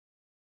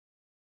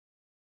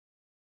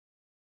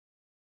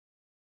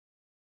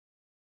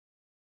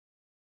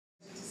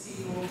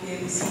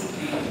this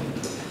evening.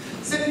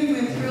 Certainly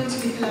we're thrilled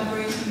to be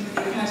collaborating with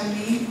the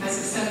Academy as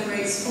it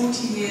celebrates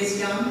 40 years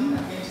young,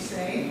 I'm going to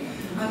say,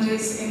 under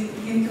its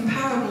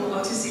incomparable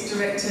artistic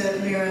director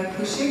Mira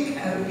Kushik,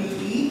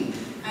 OBE,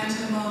 and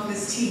her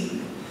marvellous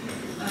team.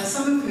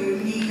 Some of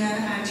whom, Nina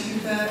and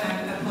Tuba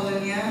and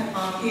Apollonia,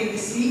 are here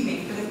this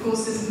evening, but of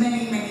course there's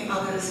many, many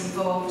others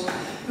involved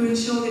who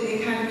ensure that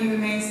the Academy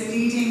remains the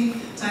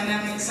leading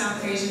dynamic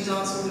South Asian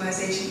dance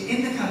organisation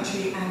in the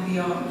country and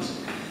beyond.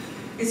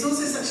 It's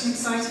also such an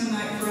exciting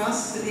night for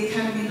us that the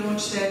Academy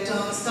launched their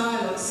Dance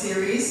Dialogue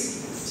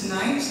series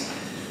tonight.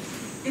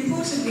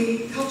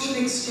 Importantly,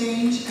 cultural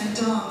exchange and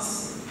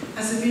dance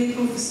as a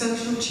vehicle for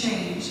social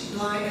change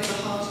lie at the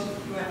heart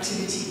of your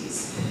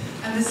activities.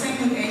 And the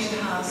same with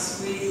Asia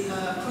House. We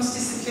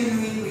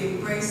cross-disciplinary, we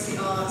embrace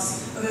the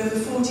arts of over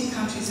 40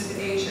 countries of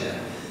Asia.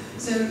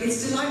 So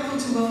it's delightful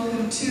to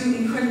welcome two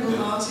incredible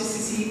artists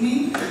this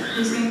evening,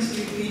 who's going to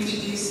be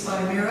introduced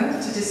by Mira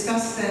to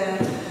discuss their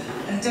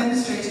and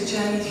demonstrate a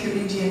journey through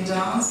Indian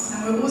dance.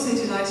 And we're also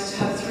delighted to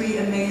have three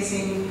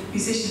amazing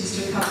musicians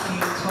to accompany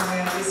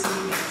Cockayne this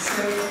evening.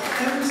 So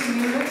over to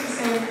Mira to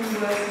say a few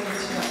words of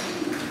introduction.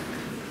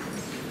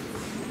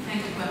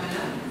 Thank you,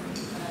 Pamela.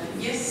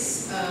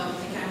 Yes,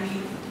 Academy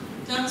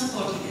turns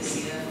 40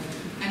 this year,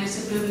 and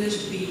it's a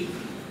privilege to be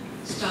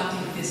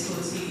starting this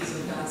whole series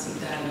of dancing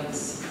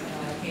dialogues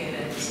here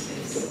at this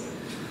place.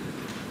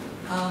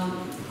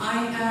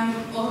 I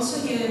am also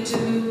here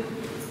to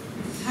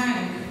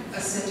thank a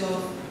set of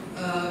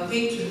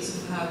patrons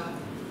who have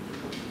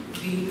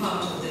been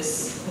part of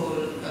this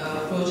whole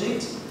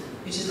project,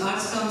 which is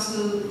Arts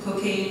Council,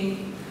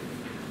 Cockayne,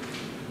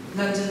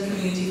 London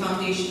Community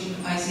Foundation,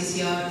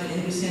 ICCR, the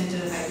Nehru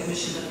Centre, High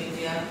Commission of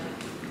India,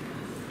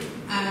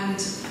 and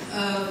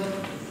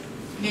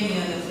many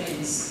other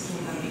friends who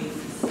have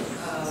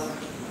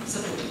been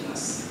supporting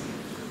us.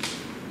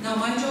 Now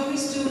my job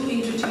is to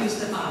introduce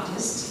the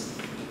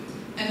artist,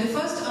 and the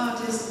first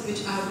artist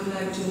which I would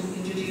like to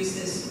introduce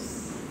is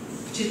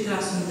Chitra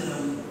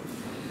Sundaram.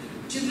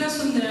 Chitra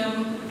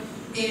Sundaram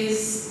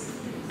is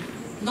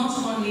not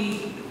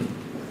only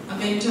a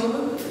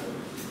mentor,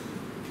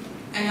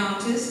 an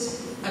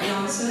artist, a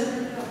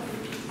dancer,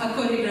 a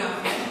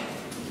choreographer.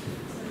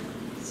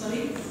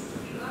 Sorry?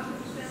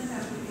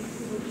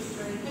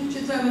 And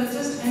Chitra will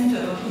just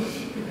enter.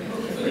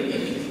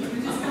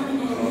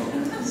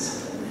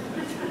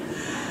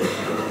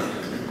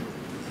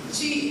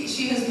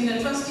 She has been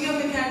a trustee of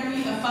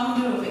Academy, a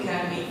founder of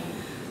Academy,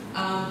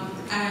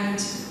 and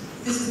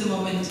this is the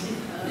moment.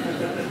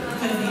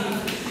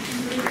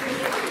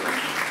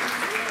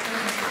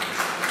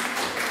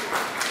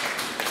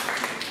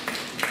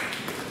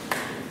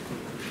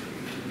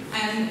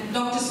 And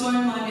Dr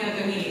Swarnamalya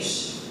Ganesh,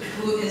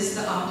 who is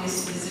the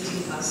artist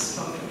visiting us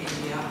from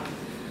India.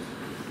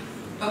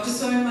 Dr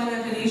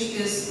Swarnamalya Ganesh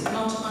is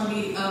not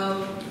only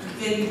a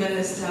very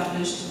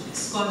well-established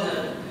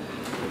scholar,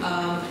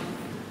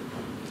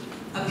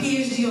 a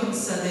PhD on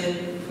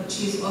Sadil, but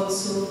she is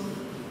also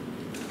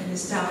an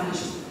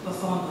established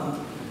performer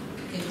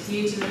in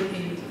theatre,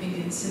 in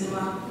Indian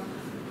cinema,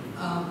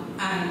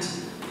 and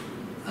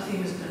a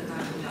famous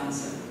Bharatanatyam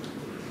dancer.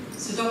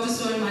 So Dr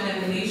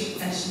Swarnamalya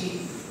Ganesh, as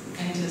she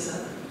enters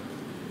up.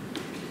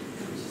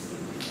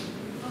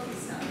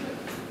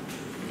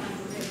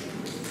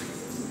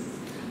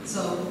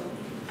 So,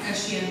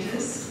 as she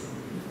enters,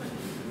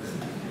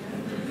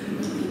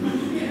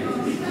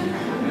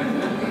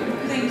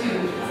 thank you.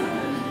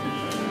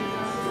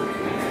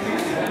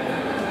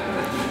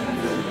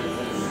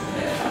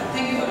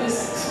 Thank you for this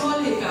small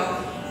hiccup,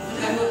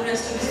 but I hope the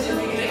rest of it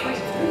will be great.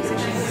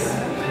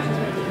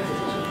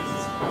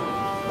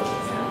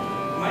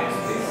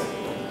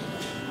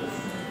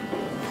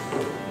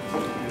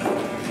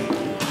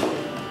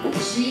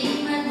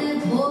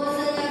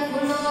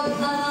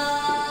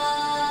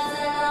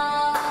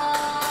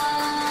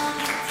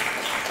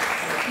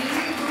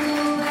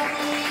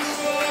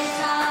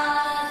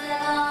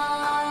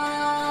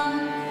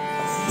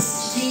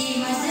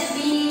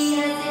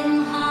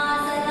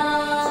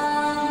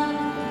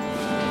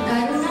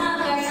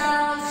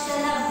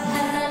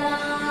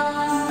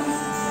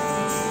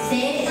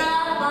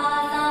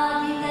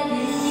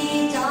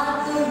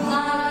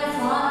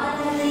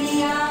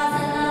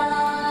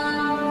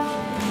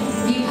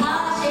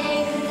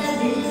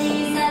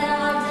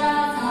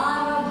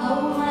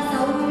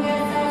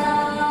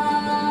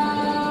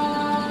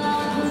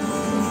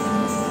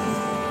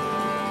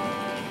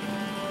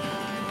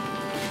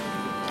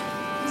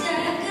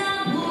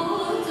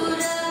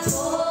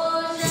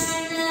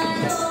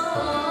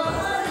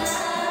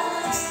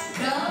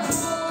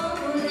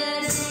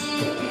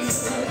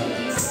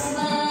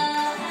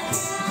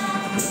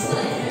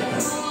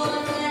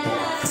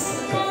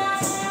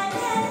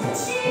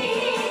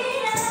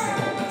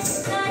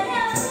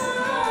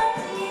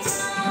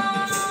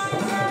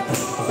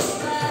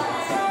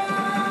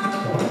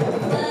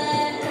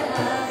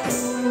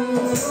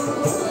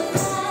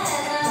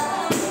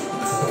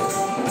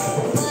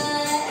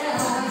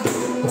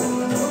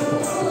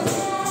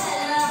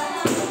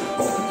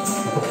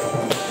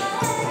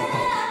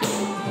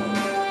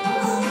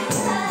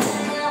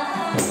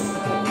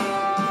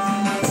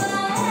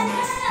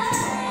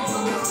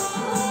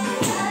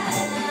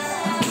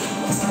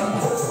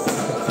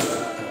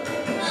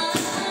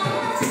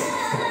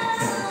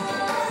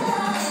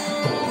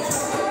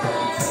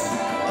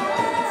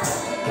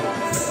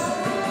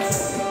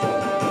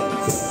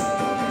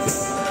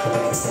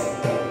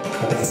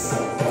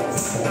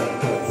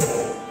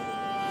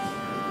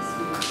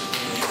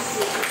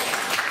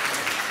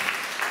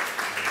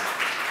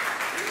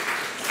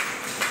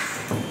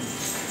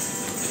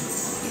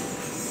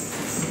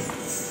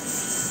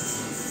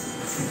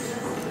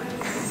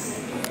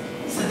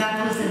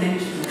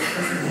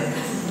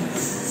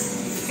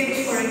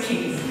 a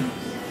king.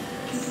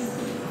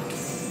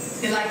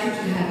 Delighted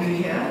to have you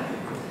here,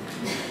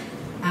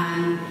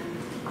 and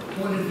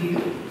all of you.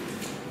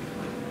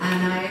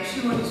 And I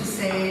actually wanted to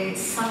say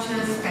it's such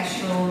a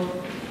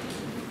special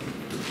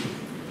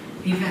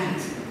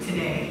event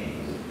today.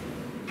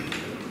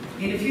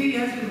 In a few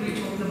years, we'll be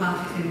talking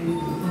about it in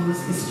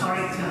almost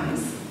historic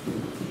terms,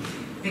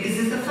 because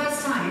it's the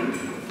first time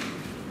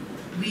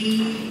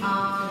we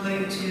are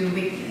going to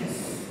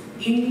witness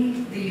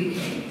in the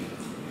UK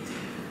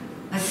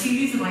a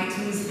series of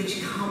items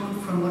which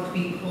come from what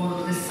we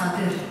call the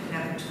Southern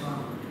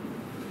repertoire.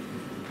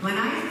 When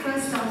I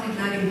first started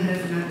learning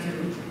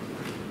Bharatanatyam,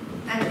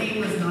 that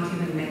name was not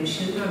even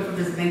mentioned, or if it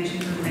was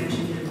mentioned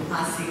in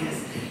passing as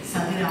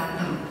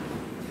Sadhiratam.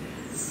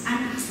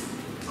 And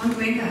on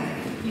Veda,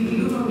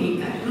 you don't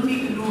need that, you don't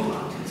need to know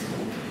about it.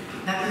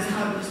 That was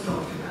how it was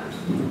talked about.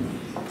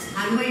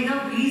 And there are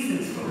enough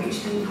reasons for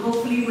which, and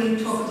hopefully we'll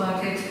talk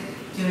about it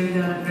during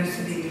the rest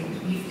of the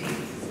evening.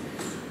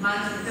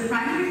 But the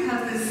primary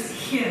purpose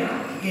here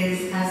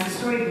is, as the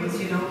story goes,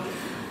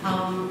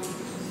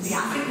 the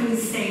African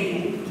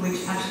saying,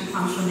 which actually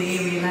comes from the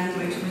Aryan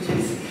language, which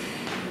is,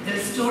 the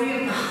story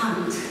of the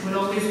hunt will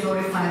always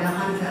glorify the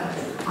hunter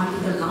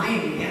until the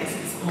lion gets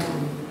its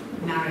own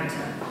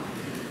narrator.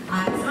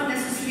 And it's not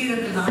necessarily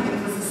that the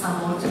lion was a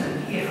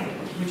subaltern here,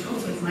 which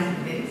also it might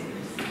have been.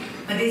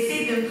 But they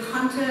say the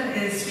hunter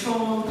is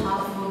strong,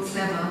 powerful,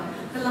 clever.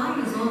 The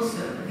lion is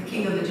also the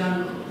king of the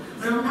jungle.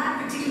 But on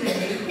that particular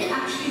day, who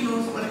actually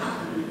knows what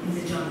happened in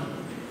the jungle?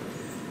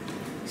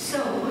 So,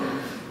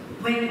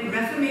 when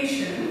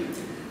Reformation,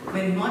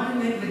 when modern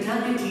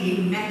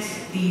modernity met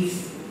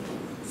these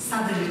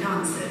southern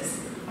dances,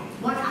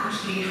 what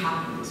actually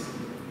happened?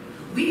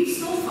 We've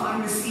so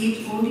far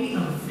received only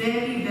a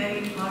very,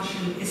 very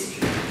partial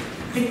history,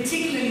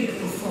 particularly the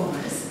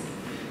performers,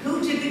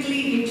 who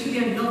typically into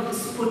their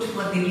notes put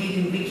what they read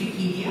in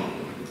Wikipedia,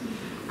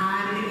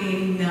 and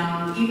in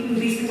even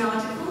recent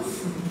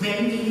articles,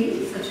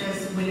 well-meaning, such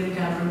as William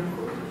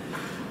Dalrymple,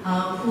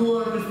 who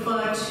are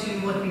referred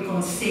to what we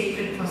call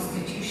sacred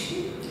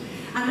prostitution.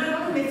 And there are a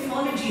lot of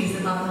mythologies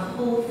about the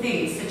whole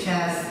thing, such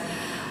as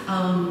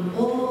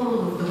all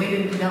of the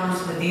women who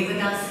danced were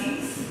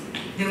Devadasis.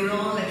 They were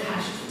all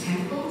attached to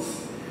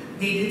temples.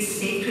 They did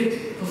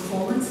sacred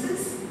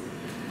performances.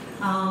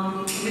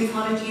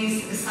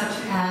 Mythologies such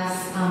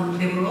as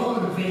they were all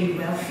really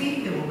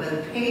wealthy, they were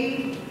well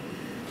paid.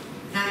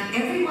 And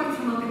everyone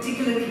from a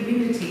particular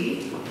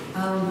community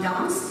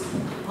danced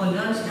or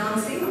learned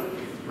dancing,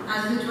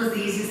 as it was the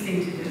easiest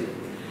thing to do.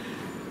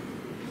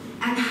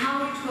 And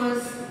how it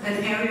was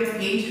an area of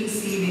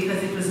agency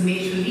because it was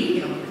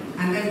matrilineal.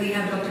 And then we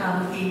have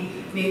Dr.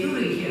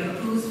 Nehru here,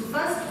 whose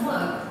first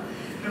work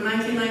from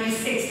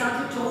 1996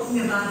 started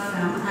talking about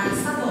them as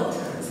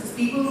subalterns, as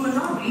people who were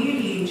not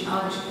really in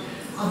charge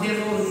of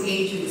their own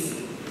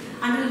agency.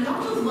 And a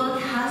lot of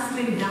work has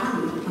been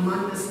done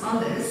among the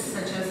scholars,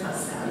 such as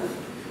herself,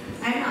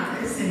 and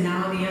others, and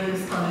now the younger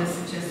scholars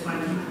such as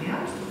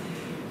Swarnamalya,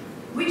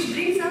 which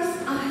brings us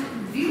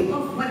a view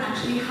of what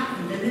actually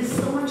happened. And there's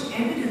so much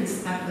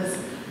evidence that was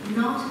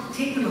not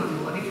taken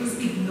on board, it was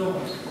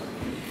ignored.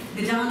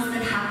 The dance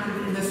that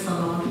happened in the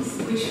salons,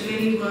 which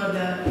really were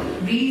the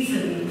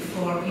reason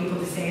for people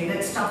to say,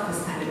 let's stop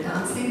this kind of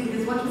dancing,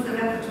 because what was the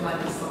repertoire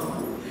in the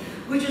salon?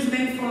 Which was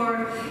meant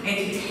for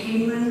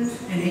entertainment,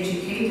 an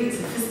educated,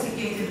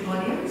 sophisticated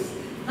audience,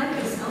 like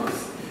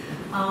yourselves,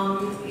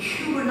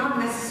 who were not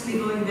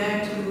necessarily going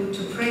there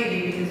to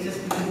pray because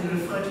just because they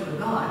referred to a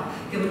god.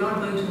 They were not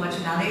going to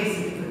watch ballet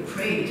so they could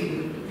pray to,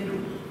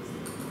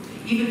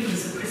 even if it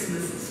was a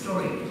Christmas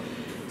story,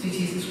 to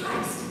Jesus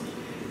Christ.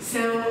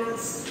 So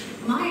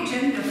my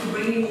agenda for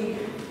bringing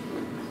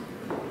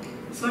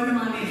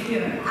Swarnamalya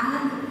here,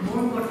 and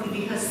more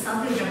importantly her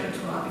southern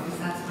repertoire, because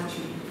that's what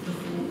she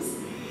performs,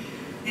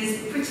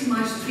 is pretty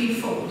much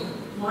threefold.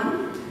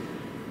 One,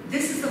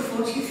 this is the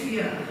 40th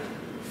year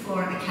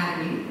for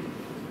Akademi,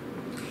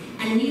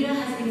 and Meera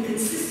has been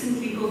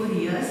consistently over the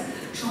years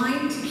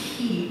trying to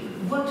keep,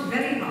 worked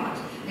very hard,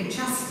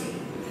 adjusting,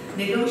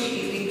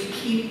 negotiating to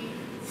keep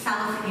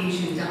South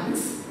Asian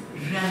dance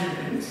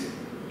relevant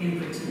in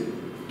Britain.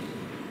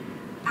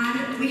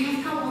 And we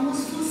have come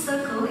almost full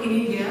circle in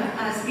India,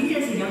 as India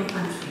is a young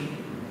country.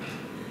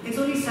 It's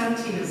only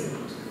 70 years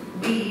old.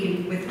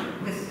 We,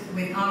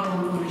 with our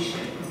own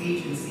ownership of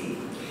agency,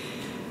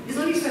 is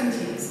only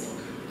 70 years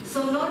old.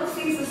 So a lot of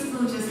things are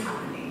still just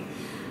happening.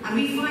 And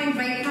we find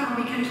right now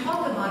we can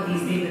talk about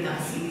these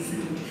Devadasis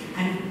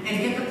and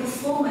get the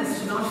performers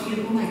to not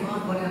feel, oh my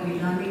God, what are we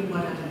learning,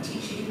 what are we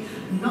teaching?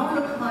 Not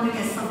look upon it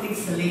as something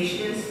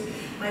salacious,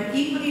 but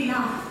equally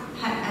laugh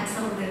at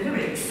some of the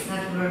lyrics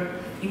that were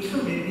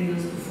included in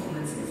those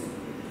performances.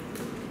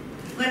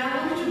 But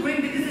I wanted to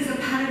bring, because there's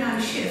a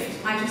paradigm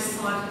shift, I just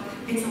thought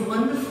it's a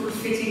wonderful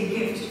fitting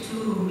gift to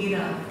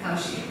Meera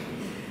Kaushik,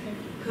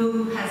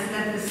 who has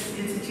led this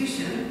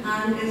institution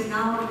and is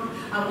now,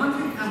 I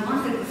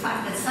wanted the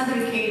fact that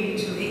Southern came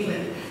to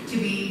England to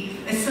be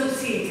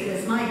associated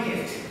as my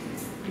gift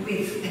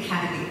with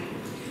Akademi.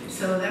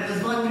 So that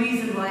was one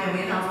reason why I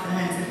went after her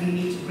and said we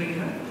need to bring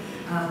her.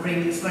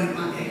 bring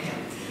Swarnamalya here.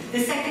 The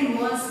second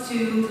was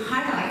to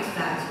highlight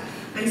that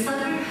when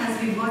Southern has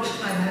been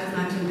watched by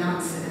Bharatanatyam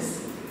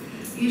dancers,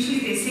 usually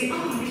they say,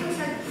 oh, it looks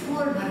like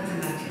poor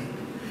Bharatanatyam.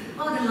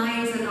 Oh, the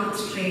lines are not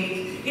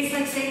straight. It's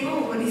like saying,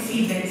 oh,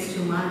 Odissi bends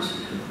too much.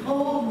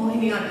 Oh,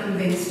 Mohiniyattam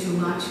bends too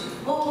much.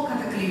 Oh,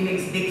 Kathakali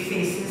makes big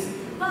faces.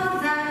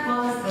 But that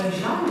was a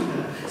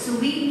genre. So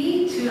we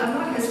need to, I'm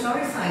not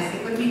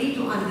historicizing, but we need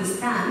to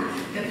understand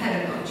the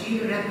pedagogy,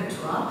 the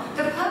repertoire,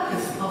 the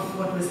purpose of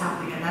what was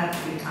happening at that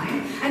point in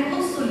time, and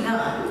also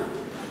learn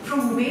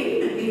from when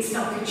it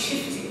started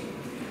shifting.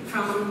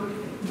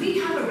 We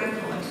have a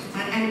record,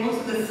 and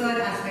also the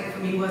third aspect for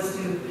me was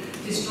to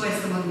destroy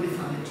some of the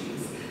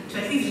mythologies. To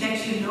at least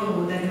let you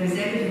know that there is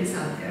evidence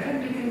out there,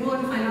 and you can go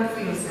and find out for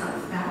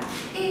yourself that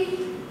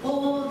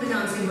all the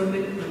dancing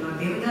women were not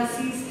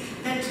Devadasis.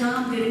 That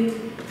term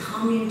didn't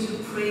come into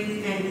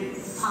print and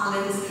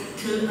parlance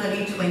till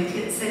early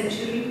 20th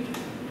century.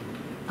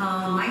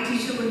 My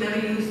teacher would never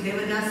use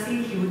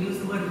Devadasi, he would use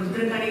the word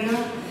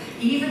Rudrakaliga.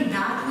 Even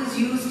that was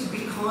used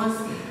because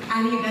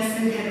Annie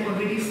Besant had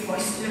already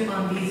foisted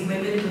upon these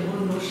women the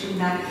whole notion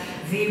that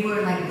they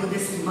were like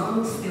Buddhist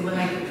monks, they were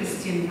like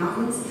Christian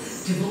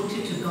nuns,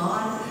 devoted to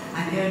God,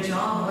 and their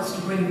job was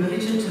to bring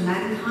religion to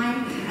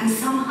mankind, and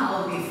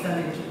somehow they fell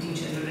into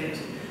degenerate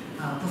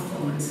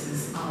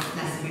performances of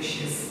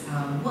lascivious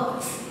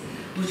works,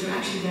 which are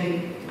actually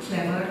very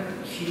clever,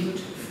 cute,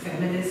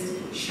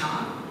 feminist,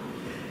 sharp.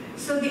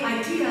 So the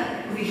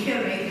idea over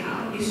here right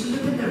now is to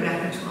look at the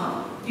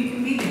repertoire. You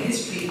can read the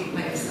history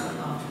by yourself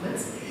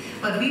afterwards,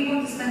 but we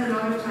want to spend a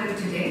lot of time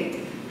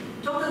today,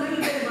 talk a little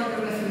bit about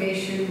the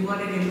Reformation,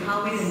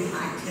 how it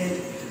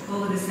impacted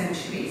over the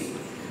centuries,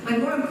 but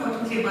more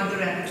importantly about the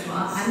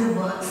repertoire and the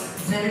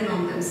works written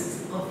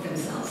of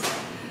themselves.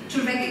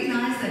 To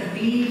recognize that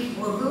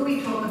although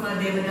we talk about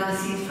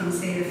Devadasis from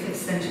say the 5th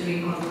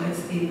century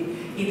onwards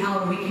in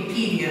our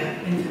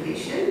Wikipedia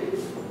information,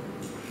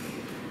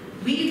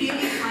 we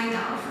really find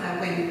out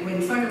that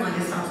when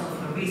Swarnamalya starts off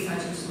her research,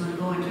 I'm just going to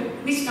go into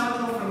it, we start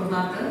off from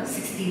about the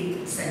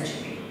 16th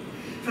century.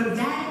 From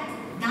that,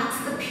 that's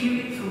the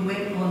period from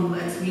when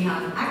onwards we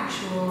have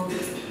actual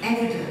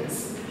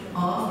evidence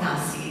of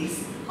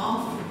Dasis,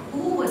 of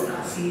who were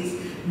Dasis,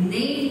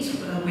 named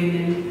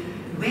women,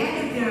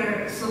 where did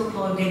their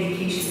so-called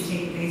dedication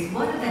take place,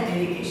 what did that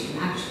dedication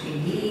actually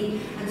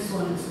mean, and so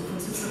on and so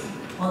forth. So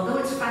although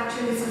it's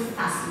fractured, it's a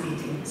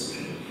fascinating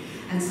history.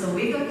 And so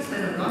we're going to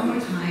spend a lot more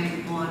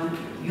time on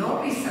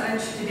your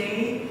research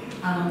today.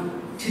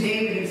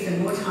 Today we're going to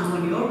spend more time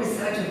on your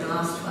research of the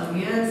last 12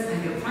 years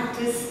and your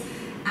practice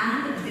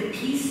and the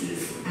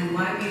pieces and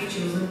why we've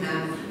chosen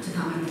them to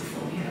come and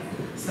perform here.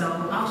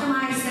 So after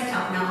my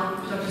setup now,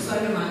 Dr.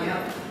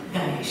 Swarnamalya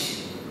Ganesh.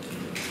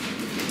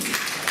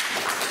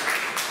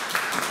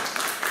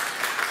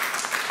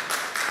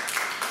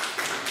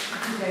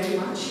 Very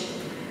much.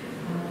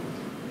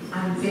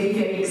 I'm very,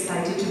 very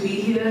excited to be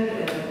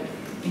here.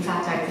 In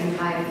fact, I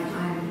think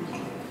I'm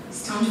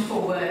stunned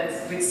for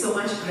words with so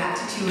much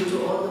gratitude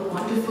to all the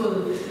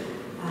wonderful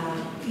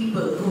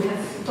people who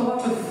have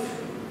thought of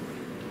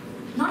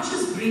not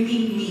just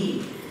bringing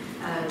me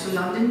to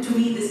London. To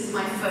me, this is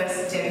my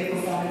first debut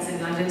performance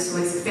in London, so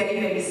it's very,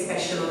 very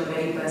special on a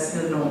very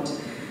personal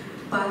note.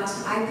 But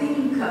I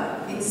think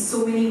in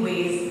so many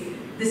ways,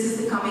 this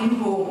is the coming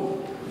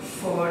home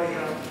for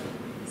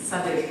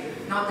Southern.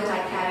 Not that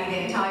I carry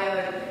the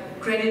entire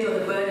credit or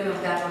the burden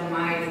of that on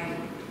my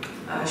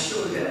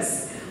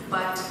shoulders,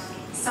 but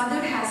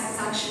Southern has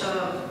such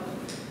a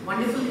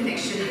wonderful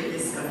connection with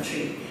this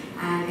country,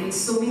 and in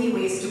so many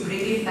ways to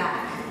bring it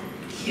back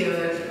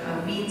here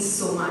means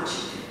so much.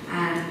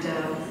 And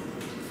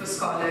for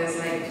scholars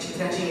like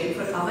Chitra ji and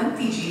for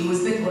Avanti ji,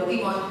 who's been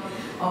working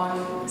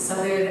on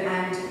Southern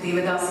and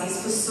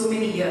Devadasis for so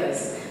many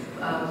years,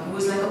 who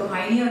was like a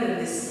pioneer in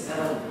this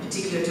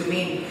particular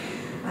domain.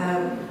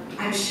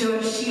 I'm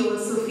sure she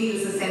also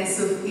feels a sense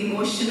of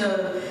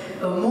emotional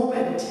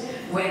moment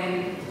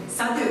when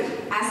Southern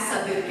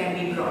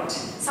can be brought.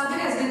 Southern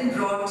has been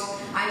brought,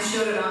 I'm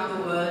sure, around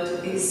the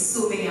world in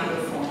so many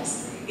other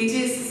forms. It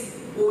is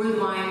old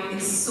wine in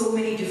so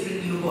many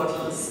different new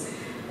bottles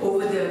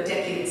over the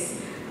decades,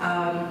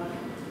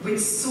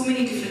 with so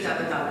many different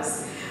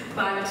avatars.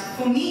 But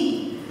for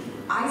me,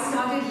 I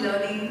started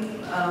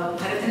learning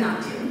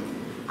Bharatanatyam.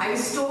 I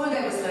was told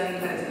I was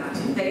learning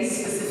Bharatanatyam very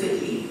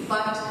specifically,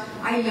 but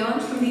I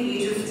learned from the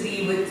age of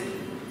 3 with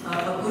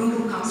a guru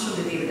who comes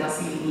from the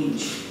Devadasi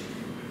lineage.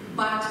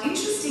 But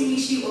interestingly,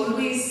 she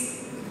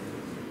always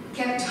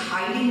kept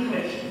hiding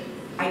her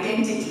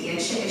identity,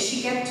 and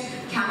she kept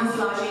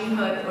camouflaging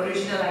her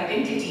original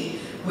identity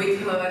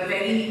with her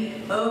very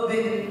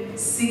urban,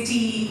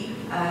 city,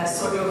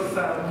 sort of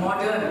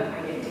modern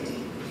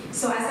identity.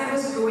 So as I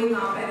was growing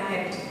up and I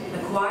had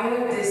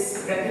acquired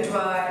this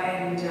repertoire,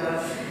 and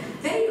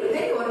very,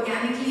 very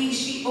organically,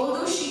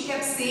 although she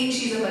kept saying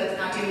she's a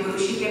Bharatanatyam guru,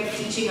 she kept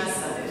teaching us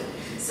Southern.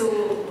 So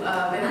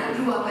when I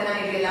grew up and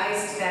I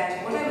realized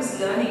that what I was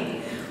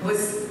learning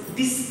was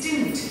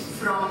distinct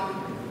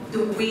from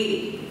the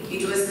way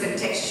it was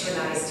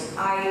contextualized.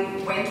 I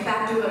went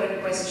back to her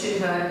and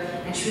questioned her,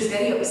 and she was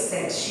very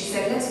upset. She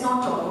said, let's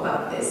not talk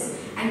about this.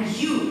 And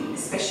you,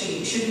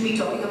 especially, shouldn't be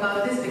talking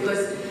about this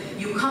because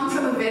you come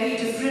from a very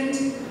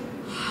different,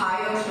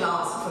 higher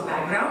class of a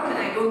background, and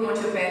I don't want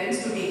your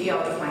parents to take you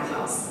out of my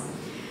class.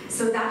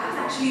 So that was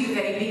actually the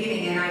very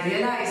beginning, and I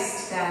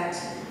realized that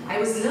I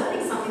was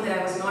learning something that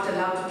I was not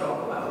allowed to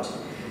talk about.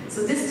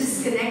 So this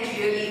disconnect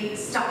really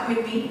stuck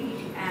with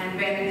me, and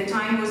when the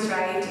time was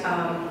right,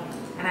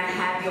 and I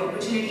had the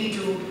opportunity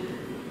to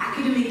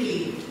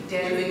academically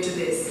delve into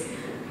this,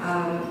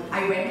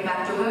 I went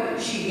back to her.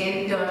 She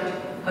again turned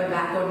her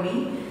back on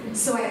me.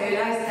 So I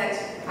realized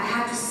that I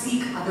had to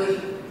seek other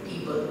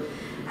people.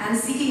 And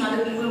seeking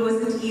other people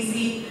wasn't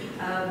easy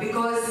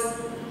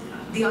because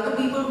the other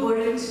people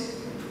weren't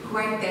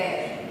quite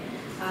there.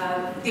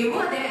 They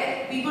were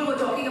there, people were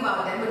talking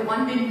about them, but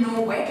one didn't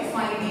know where to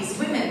find these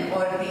women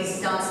or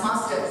these dance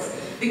masters.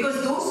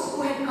 Because those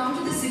who had come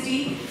to the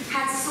city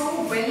had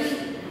so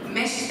well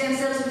meshed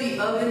themselves with the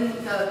urban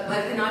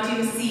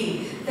Bharatanatyam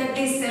scene that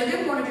they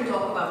seldom wanted to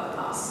talk about the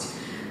past.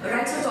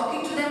 Right, so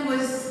talking to them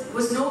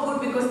was no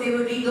good because they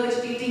were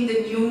regurgitating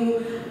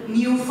the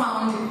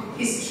newfound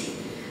history.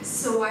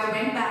 So I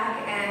went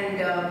back,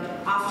 and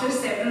after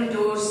several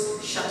doors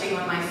shutting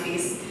on my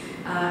face,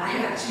 I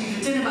had actually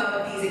written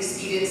about these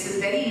experiences,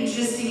 very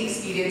interesting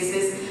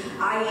experiences.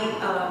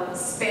 I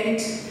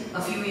spent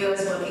a few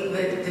years working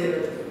with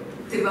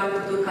the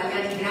Tiruvallur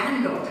Kalyani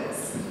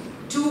granddaughters,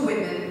 two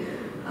women,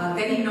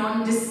 very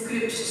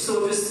nondescript,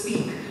 so to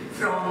speak,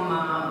 from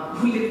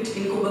who lived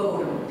in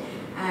Cockayne.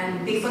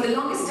 And they, for the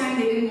longest time,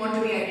 they didn't want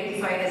to be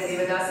identified as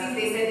Devadasis.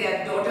 They said they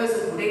are daughters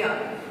of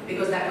Udaya,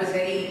 because that was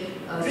very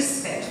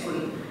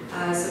respectful.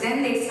 So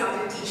then they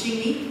started teaching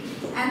me,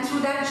 and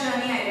through that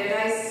journey I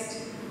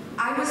realized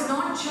I was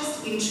not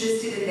just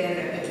interested in their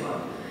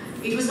repertoire.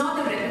 It was not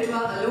the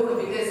repertoire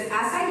alone, because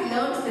as I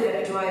learned the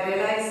repertoire, I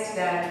realized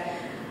that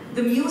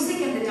the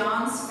music and the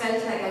dance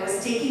felt like I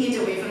was taking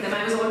it away from them.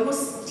 I was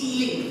almost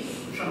stealing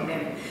from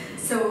them.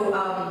 So,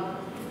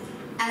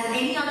 as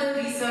any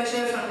other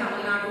researcher from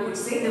Tamil Nadu would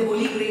say, the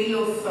holy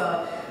grail of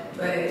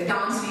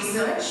dance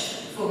research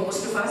for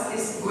most of us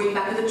is going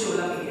back to the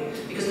Chola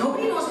period, because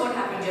nobody knows what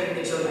happened during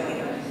the Chola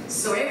era.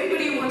 So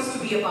everybody wants to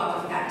be a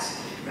part of that,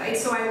 right?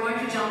 So I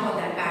wanted to jump on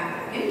that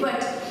bandwagon,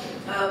 but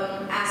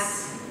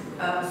as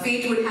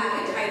fate would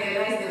have it, I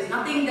realized there was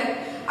nothing that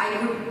I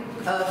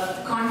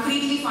could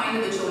concretely find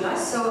in the Cholas.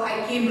 So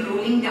I came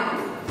rolling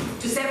down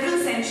to several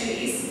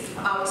centuries,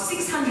 about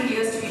 600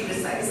 years to be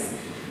precise.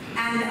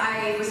 And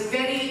I was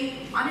very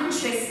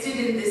uninterested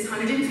in this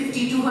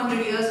 150,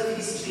 200 years of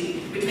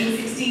history between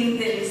 16th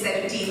and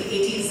 17th,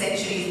 18th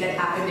centuries that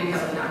happened in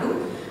Tamil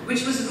Nadu,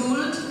 which was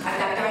ruled at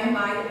that time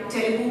by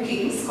Telugu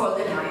kings called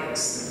the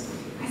Nayaks.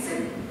 I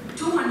said,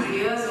 200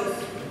 years of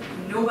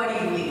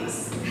nobody ruling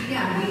us.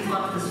 Yeah, we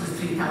thought this was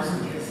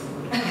 3,000 years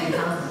old,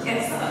 10,000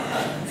 years.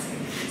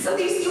 Yes. So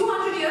these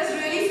 200 years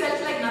really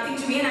felt like nothing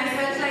to me, and I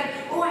felt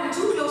like, oh, I'm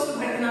too close to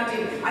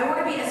Bharatanatyam. I want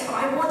to be as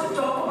far. I want to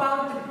talk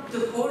about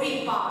the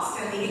hoary past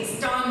and the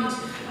extant,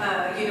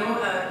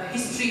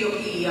 history of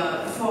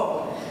the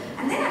form.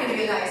 And then I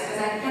realized, as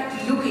I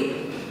kept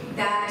looking,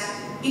 that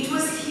it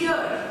was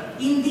here,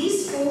 in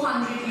these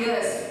 400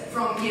 years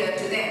from here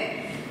to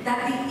then,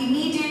 that the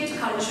immediate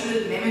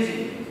cultural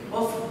memory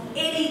of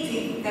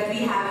anything that we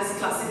have as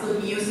classical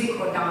music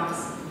or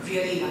dance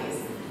really lies.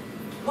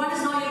 One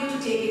is not able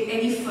to take it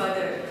any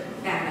further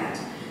than that.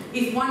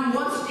 If one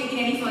wants to take it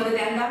any further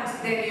than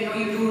that, then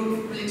you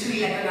do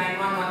literally like a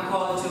 911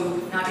 call to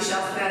Natya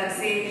Shastra and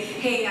say,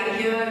 hey, I'm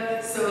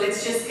here, so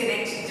let's just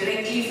connect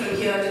directly from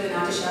here to the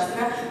Natya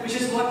Shastra, which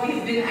is what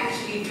we've been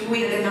actually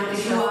doing. The Natya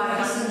Shastra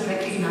doesn't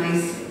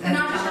recognize. The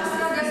Natya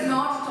Shastra does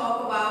not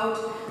talk about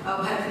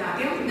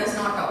Bharatanatyam, does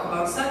not talk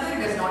about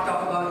Sadar, does not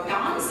talk about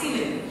dance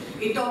even.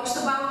 It talks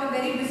about a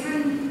very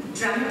different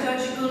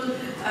dramaturgical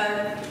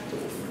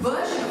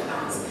version of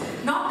dance.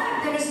 Not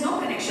that there is no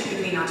connection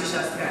between Natya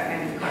Shastra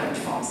and current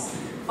forms,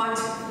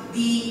 but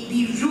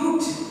the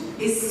root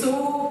is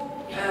so,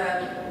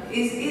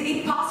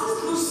 it passes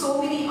through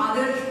so many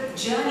other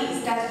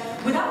journeys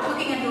that without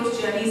looking at those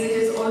journeys, it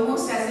is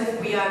almost as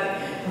if we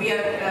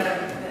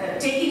are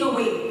taking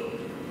away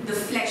the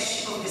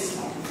flesh of this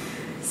form.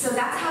 So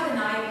that's how the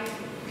Nayak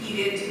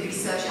period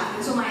research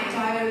happened. So my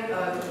entire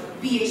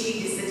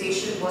PhD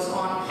dissertation was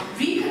on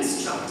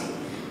reconstructing.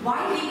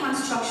 Why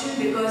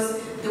reconstruction? Because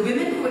the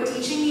women who were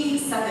teaching me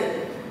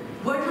Sadar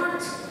were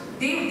not,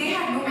 they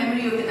had no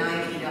memory of the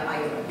Nayak era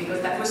either,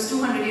 because that was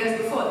 200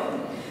 years before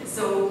them.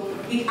 So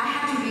I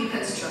had to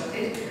reconstruct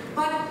it.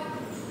 But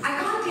I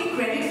can't take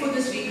credit for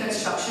this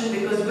reconstruction,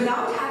 because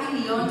without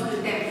having learned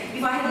with them,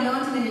 if I had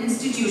learned in an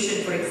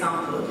institution, for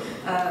example,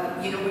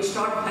 which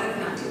taught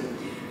Bharatanatyam,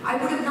 I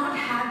would have not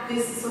had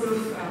this sort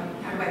of,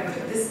 how do I put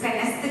it, this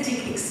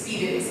kinesthetic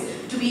experience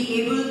to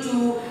be able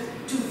to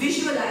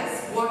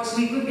visualize what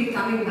we could be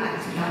coming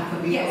back to that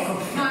when we yes.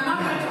 No, I'm not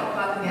going to talk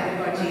about the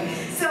pedagogy.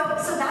 Okay.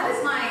 So that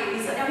is my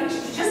research. I mean, to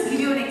just give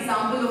you an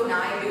example of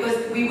Nayak,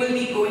 because we will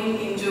be going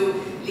into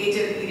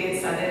later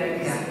periods,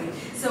 Sadar.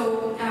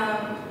 So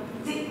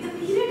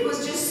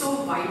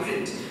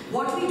vibrant.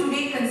 What we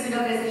today consider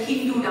as a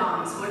Hindu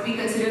dance, what we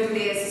consider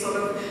today as sort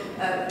of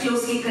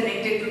closely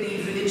connected to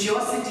the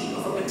religiosity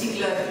of a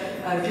particular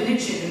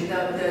religion,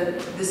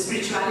 the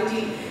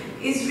spirituality,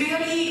 is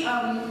really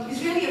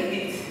a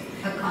myth.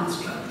 A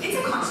construct. It's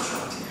a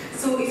construct.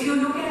 So if you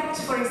look at,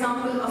 for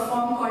example, a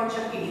form called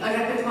Jakini, a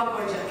repertoire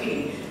called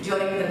Jakini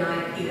during the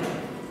Nayak era,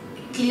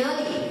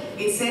 clearly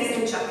it says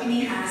that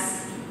Jakini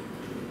has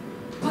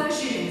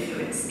Persian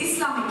influence,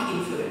 Islamic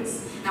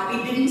influence. Now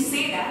it didn't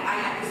say that, I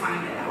had to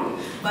find that out,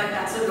 but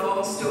that's a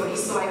long story,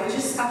 so I will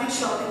just cut it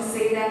short and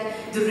say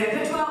that the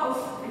repertoire of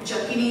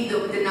Jakini,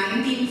 the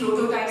 19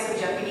 prototypes of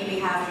Jakini we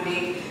have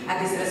today at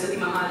the Saraswati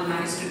Mahal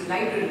Manuscript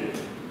Library,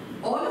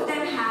 all of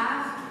them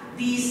have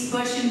these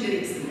Persian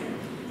lyrics in them,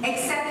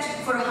 except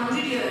for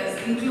 100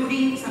 years,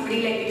 including somebody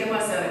like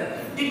Vitapa sir,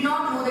 did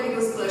not know that it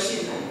was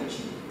Persian language.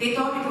 They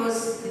thought it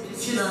was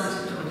just,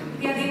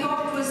 yeah, they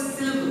thought it was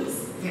syllables.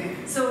 Yeah.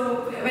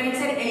 So when it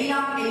said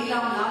Elilam,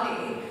 Elilam,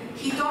 Lale,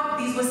 he thought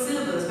these were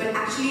syllables, but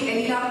actually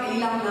Elilam,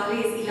 Elilam, Lale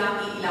is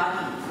Ilahi,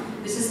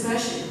 Ilahi. This is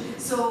Persian.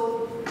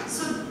 So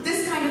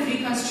this kind of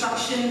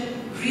reconstruction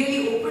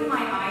really opened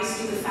my eyes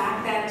to the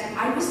fact that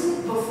I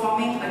wasn't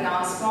performing a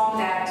dance form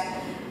that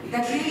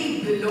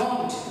really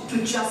belonged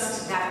to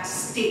just that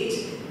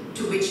state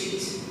to which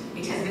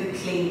it has been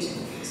claimed.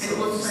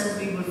 And also, as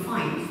we will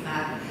find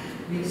that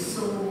we're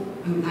so,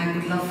 I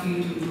would love for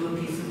you to do a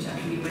piece of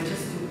Jakini, but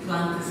just to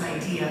plant this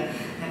idea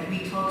that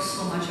we talk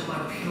so much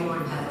about pure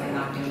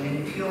Bharatanatyam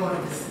and pure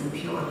this and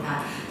pure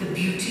that, the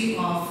beauty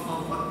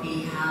of what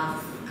we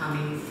have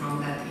coming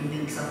from that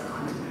Indian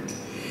subcontinent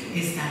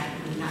is that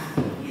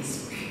nothing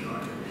is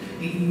pure.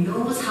 It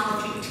knows how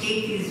to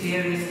take these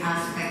various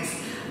aspects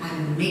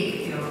and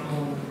make their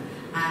own.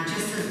 And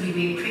just as we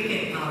made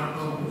cricket our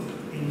own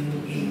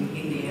in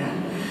India,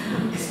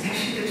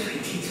 especially the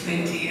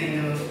 2020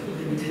 and the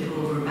limited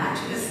over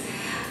matches,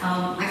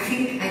 I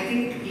think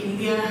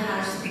India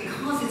has,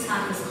 because it's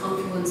had this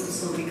confluence of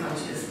so many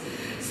cultures.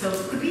 So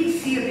could we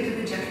see a bit of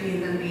the Jakini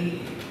and then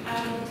we...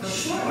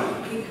 Sure,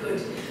 we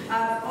could.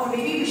 Or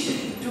maybe we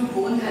should do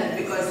Gondhal,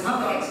 because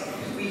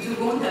we do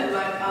Gondhal,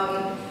 but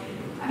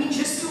I mean,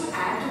 just to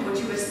add to what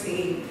you were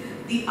saying,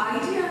 the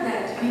idea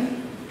that, I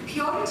mean,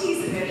 purity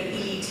is a very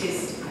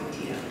elitist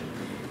idea,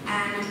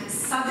 and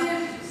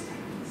Sadar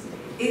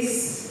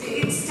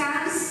it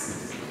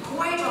stands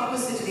quite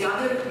opposite to the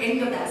other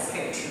end of that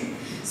spectrum.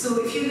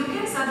 So if you look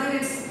at Sadar,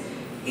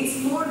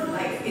 it's more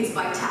life, it's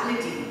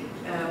vitality,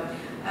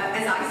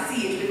 as I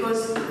see it,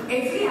 because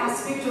every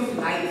aspect of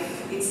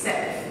life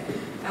itself,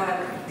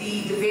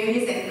 the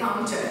various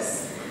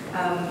encounters,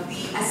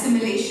 the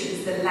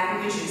assimilations, the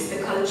languages,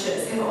 the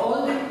cultures, have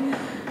all been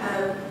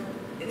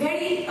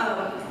very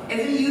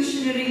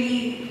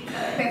evolutionarily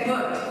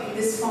peppered in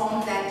this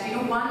form that, you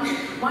know,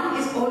 one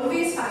is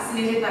always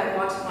fascinated by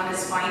what one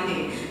is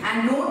finding,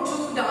 and no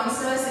two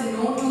dancers and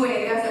no two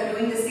areas are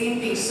doing the same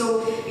thing.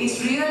 So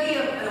it's really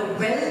a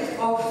wealth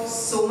of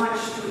so much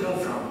to know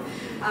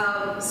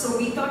from. So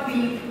we thought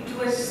we'll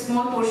do a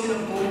small portion of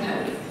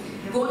Gondhal.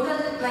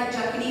 Gondhal, like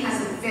Jakini,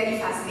 has a very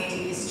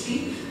fascinating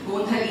history.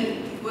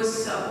 Gondhali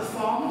was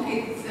performed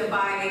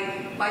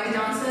by the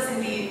dancers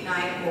in the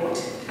Nayak court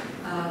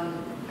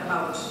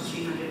about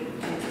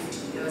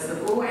 350 years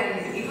ago,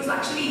 and it was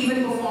actually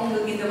even performed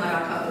in the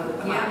Maratha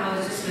court. Yeah, I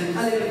was just going to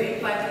a little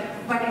bit,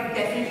 but it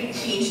definitely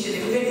changed a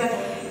little bit. But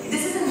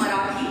this is in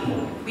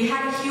Marathi. We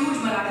had a huge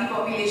Marathi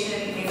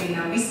population in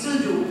India. We still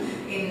do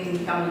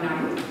in Tamil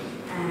Nadu.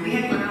 And we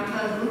had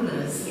Maratha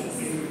rulers. Yes.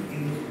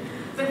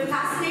 But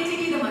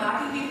fascinatingly, the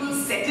Marathi people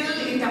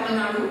settled in Tamil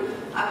Nadu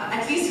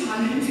at least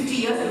 150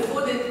 years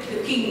before the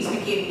kings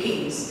became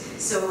kings.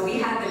 So we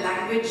had the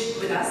language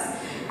with us.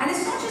 And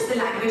it's not just the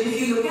language. If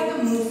you look at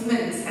the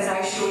movements, as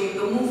I show you,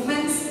 the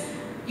movements,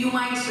 you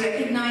might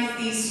recognize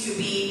these to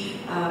be,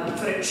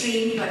 for a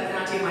trained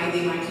Bharatanatyam,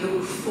 they might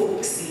look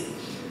folksy.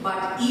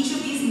 But each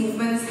of these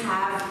movements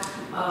have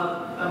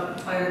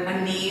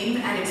a name,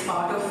 and it's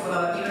part of,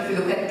 you know, if you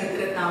look at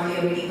Chitra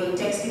Sundaram medieval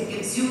text, it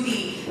gives you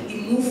the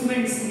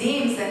movements'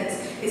 names, and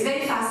it's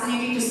very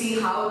fascinating to see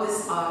how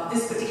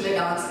this particular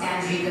dance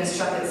can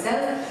reconstruct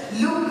itself,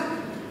 look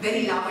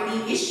very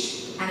Lavani-ish,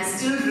 and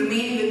still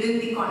remain within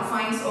the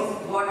confines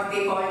of what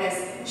they called as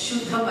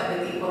Shuddha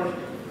Padati, or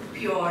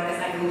pure, as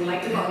I don't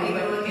like to call it,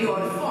 but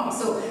pure form.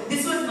 So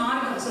this was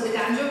Margam. So the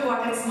Tanjore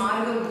Quartet's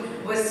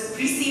Margam was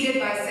preceded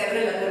by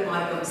several other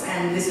Margams,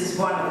 and this is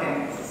one of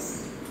them.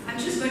 I'm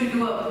just going to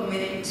do a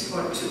minute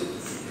or two.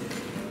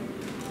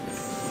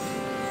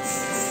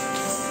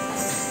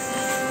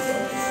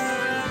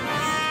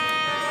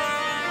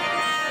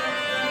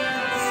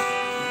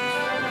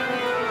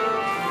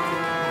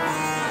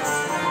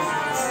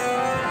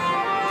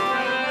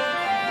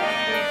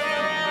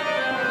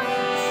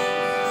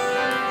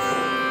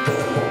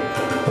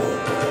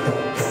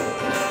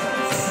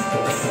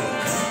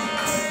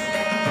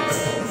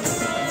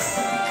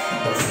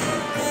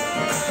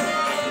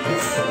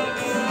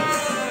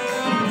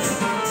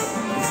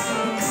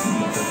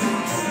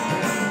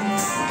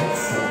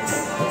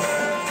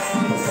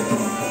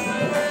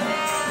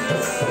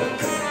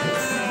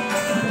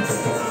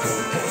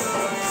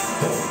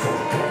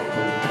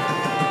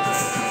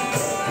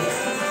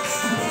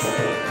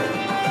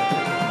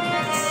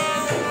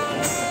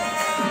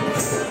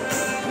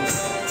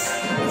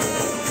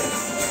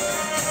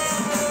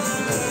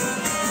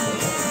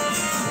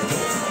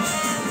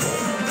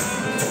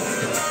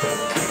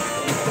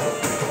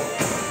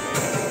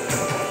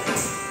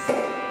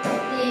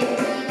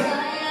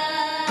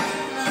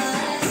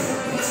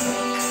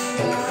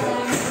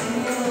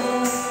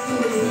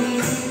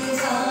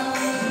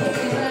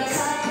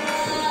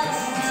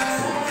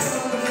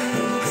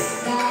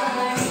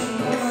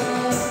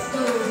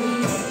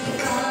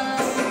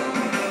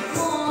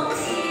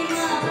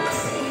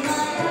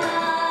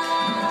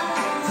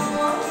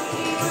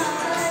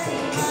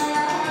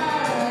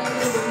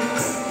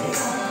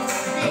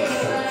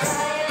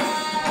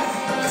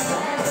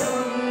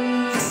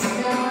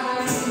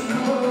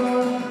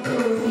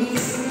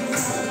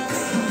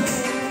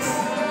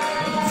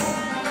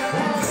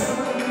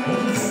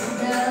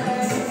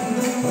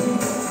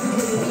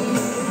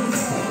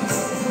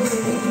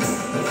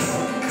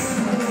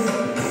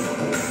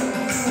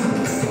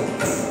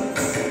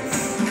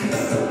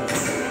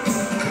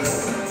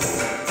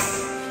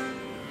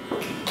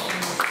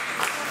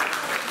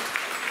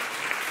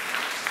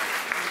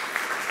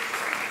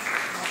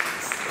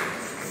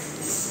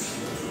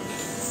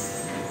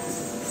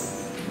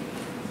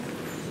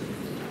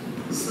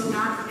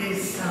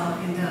 is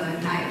in the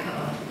Nayak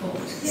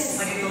port, Yes.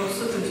 but it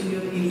also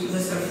continued into the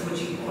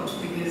Sarfoji port,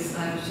 because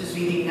I was just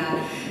reading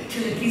that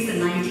till at least the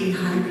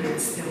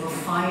 1900s there were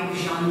 5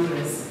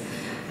 genres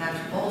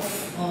that of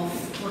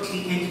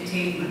totally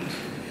entertainment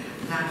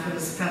that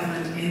was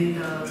prevalent in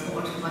the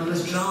port. One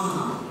was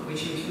drama,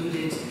 which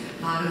included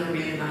Bharata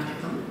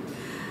Natakam,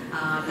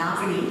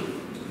 Lavani,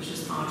 which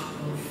is part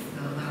of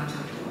the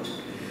Maratha port.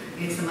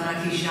 It's a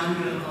Marathi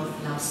genre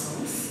of love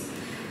songs,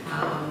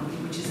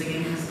 which is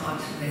again has got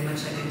very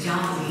much like a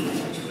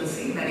jazzy, which you will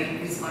see,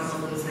 it's got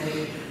all those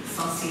very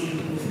saucy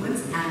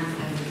movements and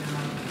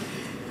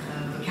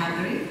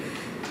vocabulary.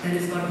 Then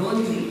it's got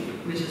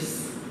Bonji, which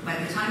is, by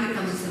the time it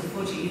comes to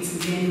Sarfoji, it's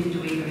again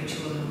doing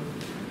ritual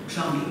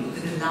drumming,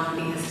 because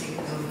Lavani has taken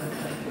over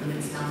the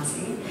women's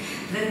dancing.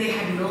 Then they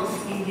had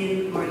North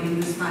Indian or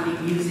Hindustani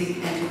music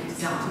and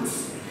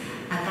dance.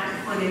 At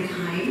that point in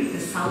time, the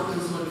South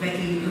was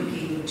already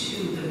looking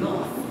to the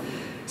North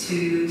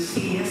to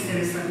see, yes,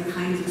 there are certain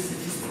kinds of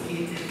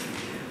sophisticated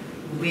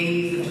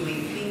ways of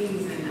doing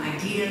things and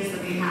ideas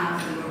that they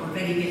have, and were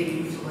already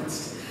getting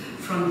influenced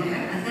from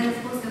there. And then,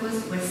 of course, there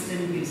was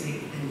Western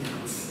music and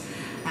dance.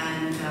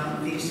 And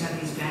they used to have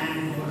these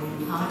grand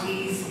ballroom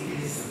parties,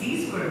 because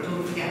these were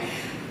totally,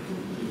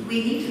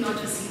 we need to not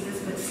just see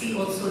this, but see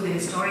also the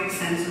historic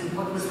sense of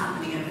what was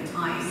happening at the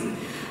time.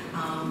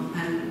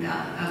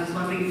 I was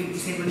wondering if you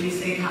could say, when you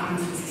say it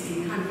happens in the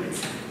 1600s,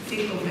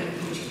 think of when the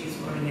Portuguese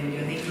were in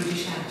India. The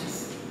British had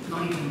just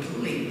not even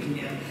ruling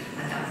India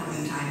at that point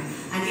in time.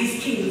 And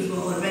these kings were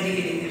already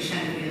getting their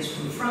chandeliers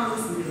from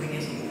France, and they were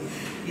getting,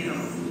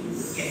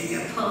 getting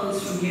their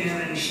pearls from here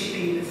and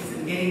shipping this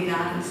and getting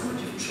that, and so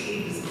much of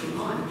trade was going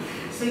on.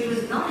 So it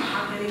was not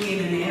happening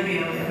in an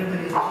area where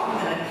everybody was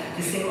eager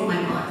to say, oh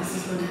my God, this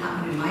is going to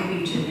happen in my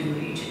region and the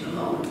region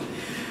alone.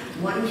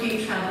 One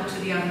king traveled to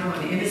the other, or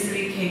an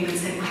emissary came and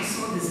said, I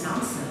saw this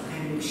dancer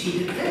and she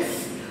did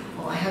this,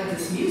 or I heard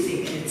this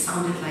music and it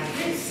sounded like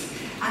this.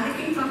 And the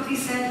king promptly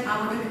said,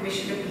 I want to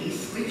commission a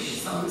piece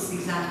which sounds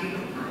exactly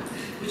like that,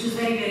 which is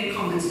very, very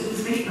common. So it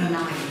was very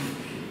alive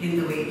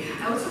in the way.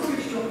 I also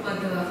wanted to talk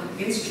about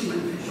the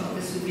instrument. I thought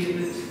this would be a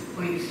good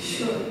point.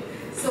 Sure.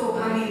 So,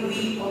 I mean,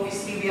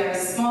 we are a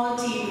small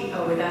team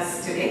with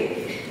us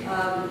today.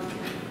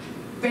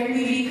 When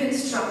we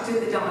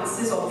reconstructed the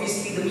dances,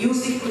 obviously the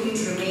music couldn't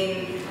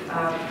remain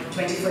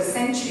 21st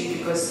century,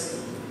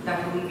 because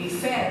that wouldn't be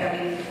fair. I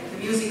mean, the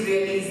music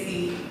really is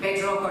the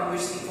bedrock on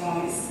which the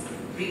form is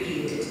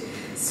recreated.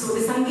 So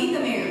the Sangeeta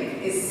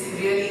Mela is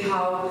really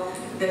how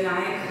the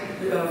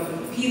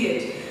Nayak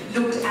period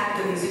looked at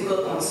the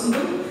musical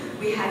ensemble.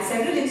 We had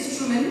several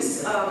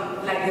instruments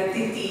like the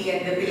titi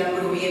and the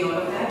bilangurvi and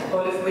all of that,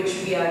 all of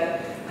which we are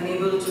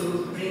unable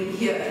to bring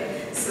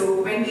here.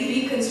 So when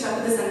we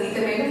reconstructed the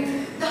Sangeeta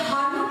Mela, the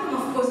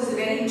harmonium, of course, is a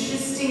very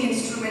interesting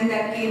instrument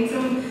that came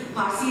from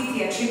Parsi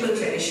theatrical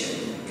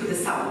tradition to the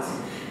south.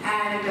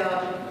 And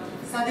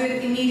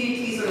Sadhur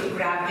immediately sort of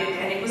grabbed it,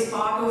 and it was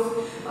part of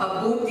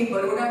both the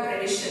Baroda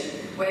tradition,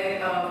 where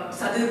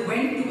Sadhur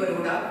went to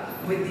Baroda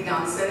with the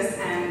dancers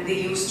and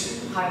they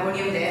used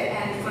harmonium there,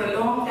 and for a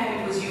long time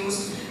it was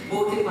used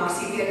both in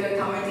Parsi theatre,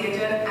 Tamil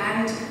theatre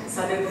and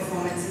Sadhur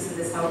performances in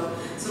the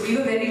south. So we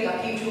were very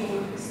lucky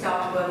to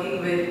start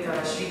working with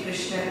Sri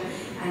Krishna,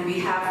 and we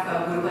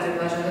have Guru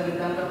Bharadwaja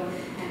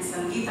and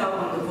Sangeeta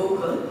on the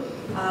vocal.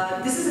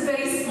 This is a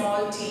very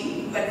small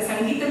team, but the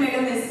Sangeeta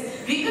Mela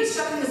is,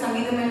 reconstructing the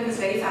Sangeeta Mela is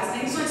very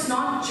fascinating. So it's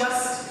not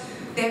just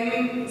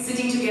them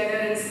sitting together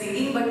and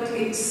singing, but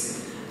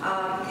it's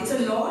a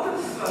lot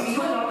of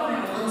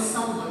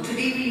ensemble.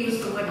 Today we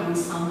use the word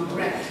ensemble,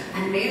 right?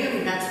 And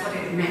Melam, that's what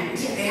it meant.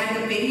 Yes. They had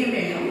the Periya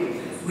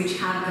Melam, which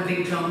had the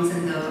big drums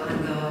and the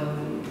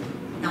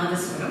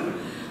Nadaswaram,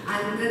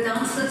 and the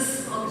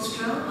dancers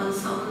orchestra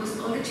ensemble is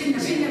called the Chinna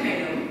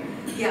Melam.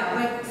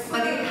 Yeah,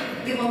 but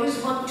they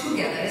always work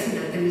together, isn't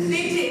it? The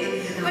they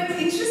did. But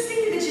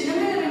interestingly, the Chinna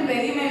Melam and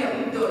Periya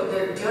Melam,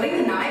 during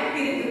the Nayak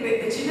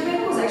period, the Chinna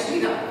Melam was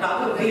actually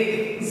rather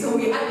big. So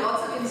we had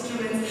lots of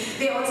instruments.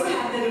 They also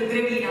had the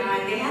Rudraveena,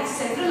 and they had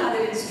several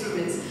other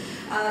instruments.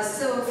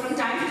 So from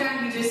time to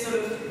time, we just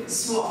sort of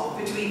swap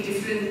between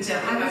different...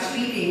 I was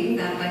reading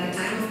that by the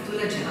time of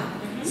Tulaja,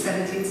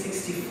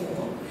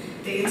 1764,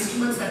 the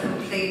instruments that were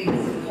played in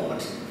the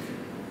court,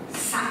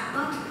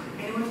 sackbut,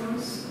 anyone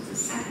knows the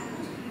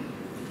sackbut?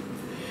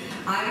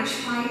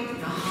 Irish pipe,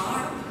 the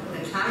harp,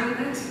 the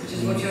clarinet, which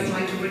is what you're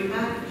trying to bring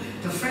back,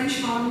 the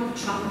French horn,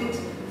 trumpet,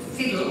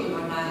 fiddle,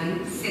 not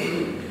violin,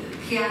 fiddle,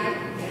 piano.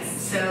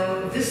 Yes.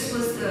 So this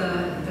was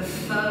the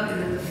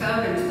ferment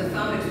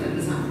that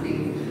was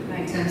happening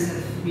in terms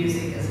of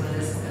music as well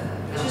as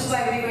which is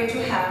why we're going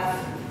to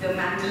have the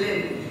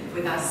mandolin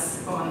with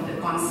us on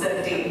the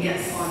concert day,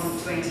 yes, on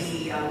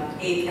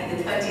 28th and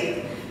the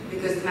 30th,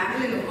 because the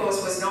mandolin, of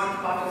course, was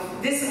not part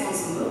of this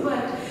ensemble,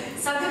 but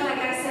something, like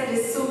I said,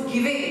 is so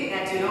giving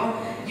that,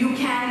 you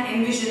can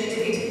envision it.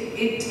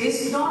 It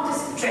is not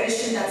a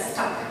tradition that's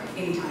stuck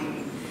in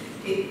time.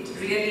 It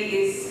really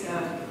is,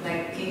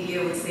 like King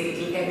Leo would say,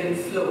 it'll ebb and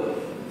flow.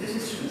 This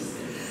is true.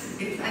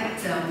 In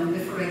fact,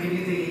 before I give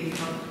you the,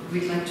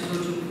 we'd like to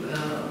go to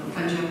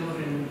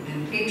Tanjore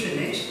and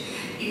patronage.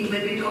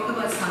 When we talk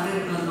about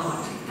Southern a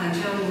lot,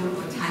 Tanjore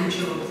or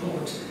Tanjore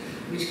port,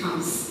 which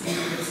comes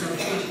with some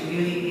fish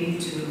really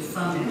into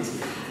ferment,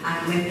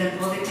 and when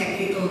all the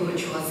technical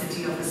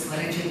virtuosity of the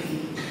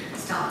Swarajati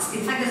starts.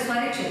 In fact, the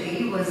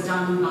Swarajati was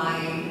done by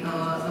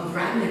a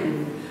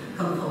Brahmin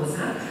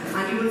composer,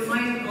 and you will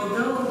find,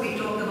 although we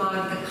talk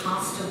about the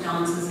caste of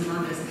dancers and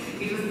others,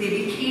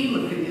 they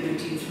became a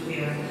community through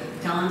their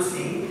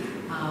dancing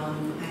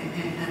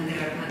and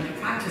their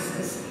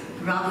practices,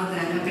 rather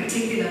than a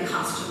particular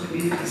caste or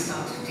community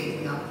started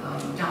taking up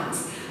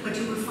dance. But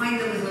you will find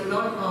there was a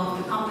lot of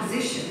the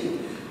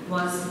composition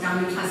was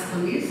done in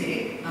classical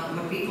music,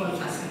 what we call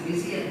classical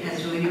music,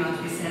 as Rohini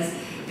Rajvi says.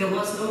 There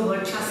was no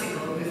word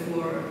classical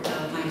before the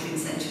 19th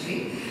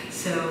century,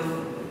 so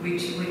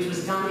which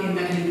was done in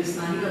that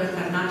Hindustani or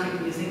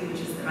Carnatic music,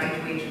 which is the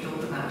right way to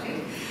talk about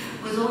it,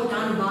 was all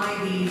done by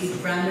these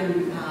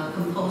Brahmin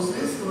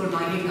composers who were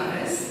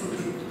Vaidikaras, who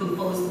could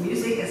compose the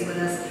music as well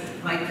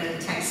as write the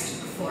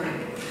text for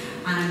it.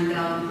 And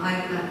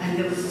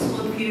there was this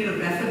whole period of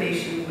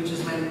Reformation, which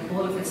is when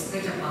all of it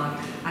split apart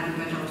and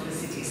went out to the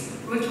cities.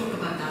 We'll talk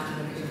about that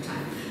in a bit of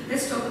time.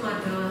 Let's talk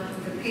about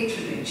the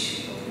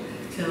patronage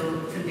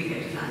till we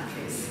get to that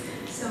place.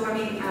 So, I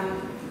mean,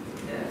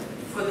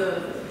 for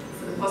the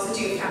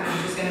paucity of time,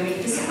 I'm just going to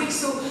make this quick.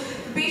 So,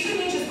 the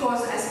patronage, of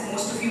course, as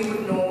most of you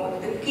would know,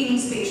 the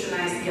kings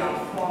patronized the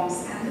art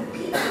forms and the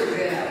people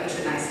really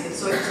patronized it.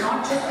 So, it's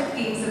not just the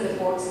kings and the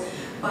courts,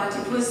 but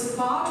it was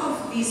part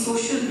of the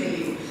social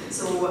milieu.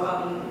 So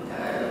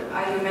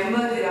I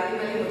remember the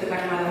Ralivalli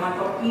Muthakanamalama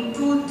taught me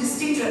two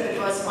distinct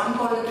repertoires, one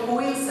called the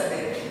Koil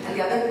Sadar and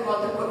the other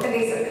called the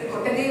Kottagay Sadar.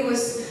 Kottagay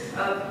was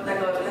like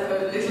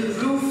a little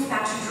roof,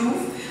 thatched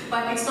roof,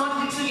 but it's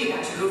not literally a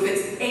thatched roof,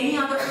 it's any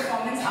other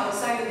performance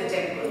outside of the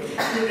temple.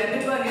 And the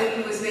repertoire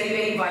really was very,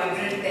 very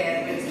vibrant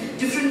there, with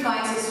different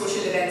kinds of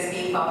social events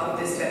being part of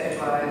this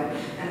repertoire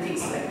and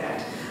things like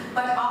that.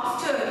 But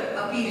after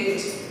a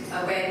period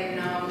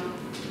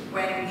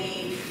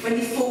when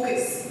the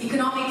focus,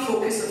 economic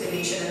focus of the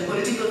nation and the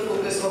political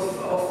focus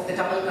of the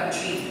Tamil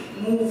country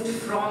moved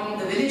from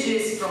the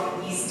villages,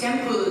 from these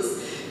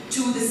temples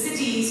to the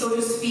city, so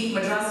to speak,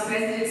 Madras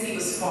presidency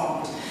was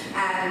formed.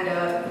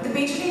 And the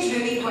patronage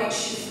really quite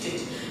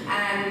shifted.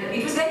 And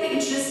it was very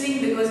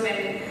interesting because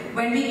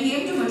when we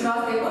came to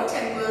Madras, there were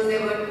temples.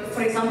 There were,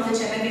 for example, the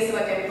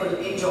Chennakesava temple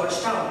in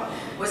Georgetown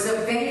was a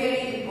very,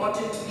 very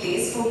important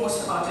place for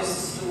most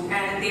artists too.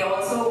 And they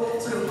also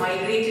sort of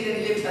migrated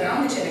and lived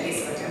around the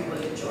Chennakesava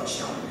temple in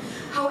Georgetown.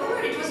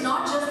 However, it was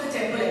not just the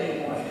temple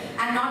anymore,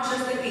 and not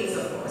just the kings,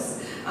 of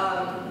course.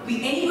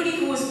 Anybody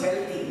who was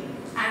wealthy,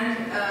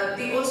 and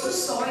they also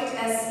saw it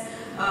as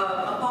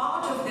a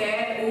part of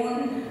their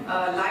own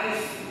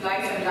life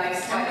and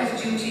lifestyle,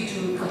 of duty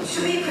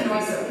to be a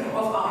connoisseur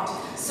of art.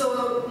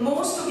 So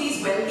most of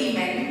these wealthy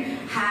men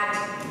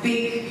had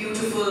big,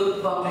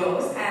 beautiful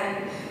bungalows,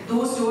 and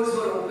those doors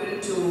were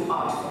open to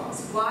art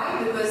forms.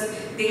 Why? Because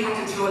they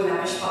had to throw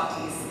lavish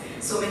parties,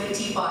 so many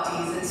tea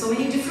parties, and so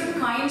many different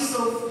kinds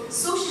of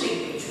social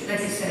engagement.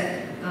 As you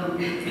said,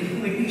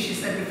 she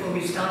said before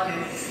we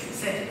started,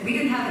 said we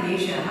didn't have an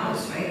Asia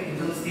house, right, in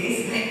those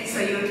days. So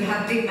you would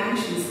have big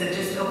mansions that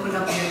just opened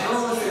up their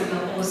doors and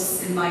the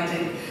hosts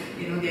invited,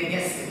 their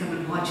guests to come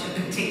and watch a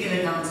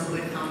particular dancer who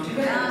had come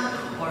to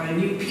town, or a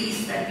new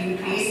piece that had been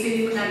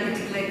created for that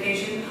particular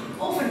occasion,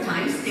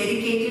 oftentimes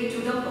dedicated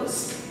to the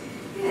host.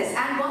 Yes,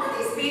 and one of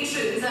these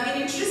patrons,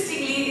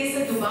 interestingly, is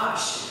a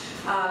Dubash.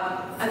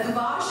 A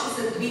Dubash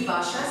is a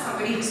Dvibhasha,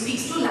 somebody who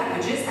speaks two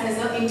languages and is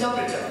an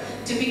interpreter.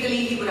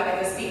 Typically, he would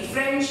either speak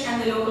French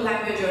and the local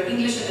language or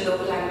English and the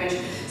local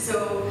language.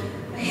 So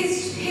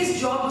his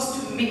job was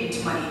to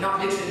mint money,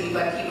 not literally,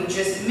 but he would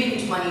just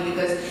mint money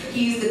because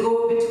he's the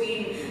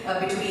go-between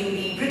between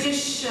the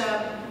British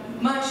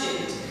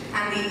merchant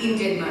and the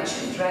Indian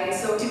merchant, right?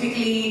 So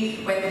typically,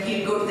 when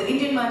he'd go to the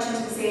Indian merchant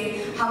and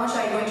say, how much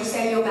are you going to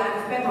sell your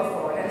bag of pepper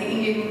for? And the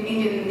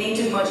Indian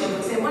native merchant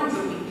would say 1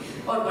 rupee,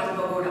 or 1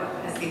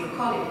 pagoda, as they would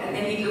call it. And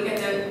then he'd look at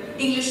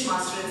the English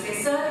master and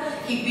say, sir,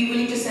 he'd be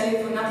willing to sell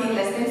it for nothing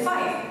less than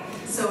 5.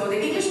 So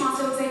the English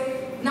master would say,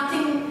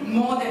 nothing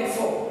more than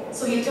 4.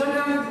 So he'll turn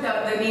around to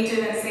the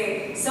native and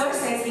say, sir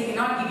says he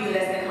cannot give you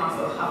less than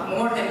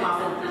more than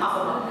half a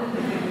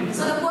pound.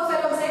 So the poor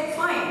fellow would say,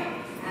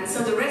 fine. And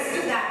so the rest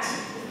of that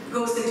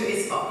goes into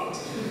his pocket.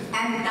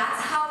 And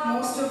that's how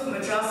most of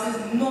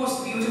Madras's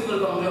most beautiful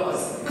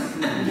bungalows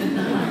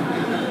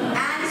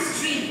and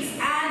streets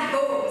and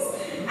homes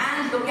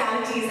and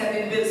localities have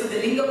been built. So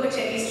the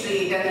Lingapachetti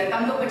Street and the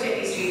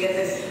Tangapachetti Street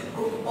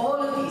and all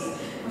of these.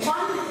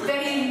 One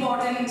very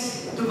important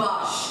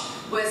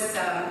Dubash was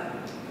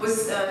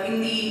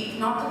in the,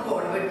 not the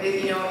court, but in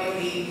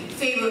the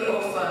favor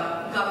of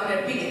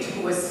Governor Piggott,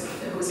 who was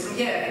from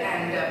here,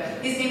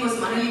 and his name was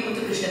Manali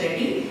Muthukrishna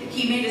Reddy.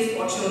 He made his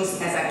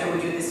fortunes, as I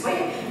told you, this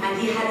way, and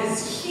he had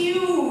this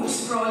huge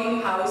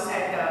sprawling house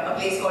at a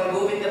place called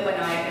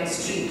Govindapanayakan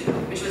Street,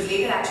 which was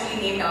later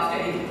actually named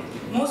after him.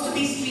 Most of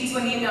these streets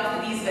were named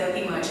after these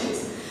wealthy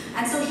merchants.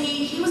 And so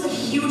he was a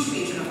huge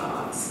patron of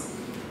ours.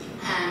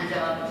 And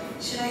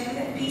should I do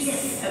that piece?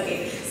 Yes.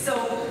 Okay.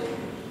 So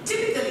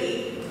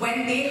typically,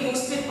 when they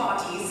hosted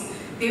parties,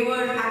 they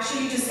were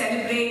actually to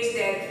celebrate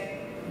their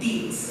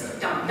deals,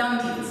 done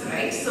deals,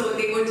 right? So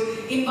they would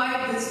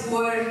invite this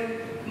poor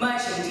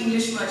merchant,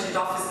 English merchant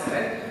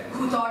officer,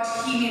 who thought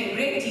he made a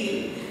great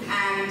deal,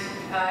 and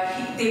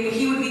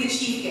he would be the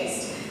chief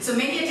guest. So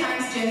many a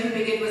times General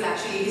Brigade was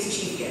actually his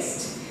chief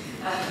guest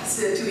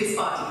to his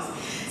parties.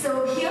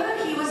 So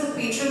here he was a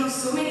patron of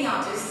so many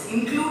artists,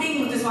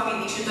 including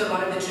Muthuswami Dikshita,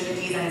 one of the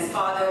Trinities, and his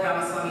father,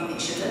 Ramaswamy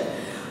Dikshita.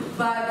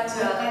 But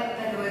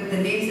the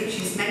names that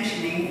she's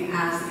mentioning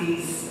as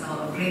these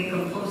great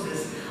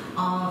composers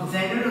are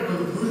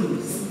venerable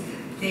gurus.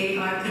 They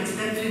are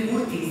considered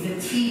Trimurtis,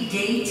 the three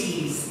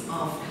deities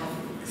of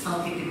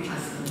South Indian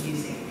classical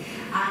music.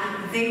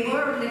 And they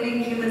were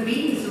living human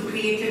beings who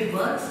created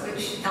works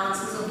which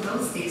dancers of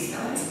those days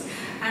danced.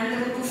 And they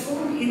were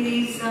performed in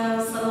these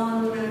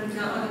salon and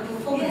other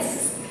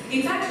performances. Yes.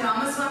 In fact,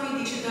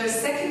 Ramaswamy Dikshita's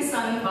second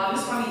son,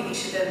 Balaswamy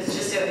Dikshita, is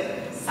just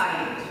a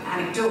side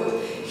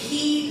anecdote.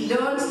 He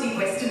learned the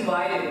Western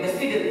violin, the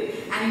fiddle,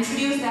 and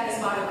introduced that as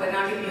part of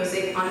Carnatic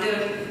music under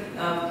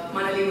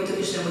Manali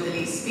Muthukrishna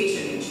Mudali's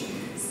patronage.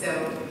 So,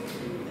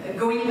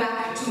 going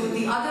back to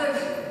the other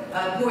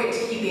poet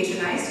he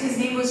patronized, his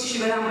name was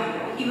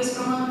Shivaramaya. He was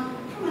from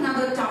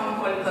another town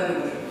called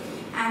Karur.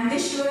 And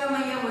this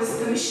Shivaramaya was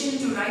commissioned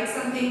to write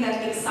something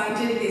that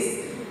excited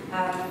his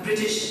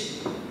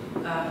British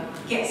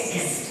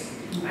guest,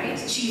 right?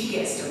 Chief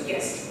guest or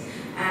guest.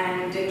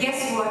 And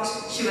guess what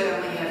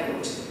Shivaramaya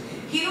wrote?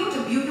 He wrote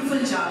a beautiful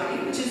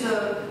Javadi, which is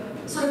a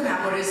sort of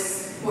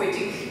amorous,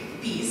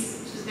 poetic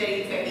piece, which is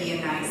very peppy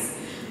and nice.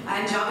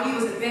 And Javadi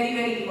was a very,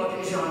 very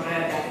important genre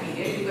at that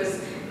period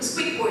because it was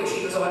quick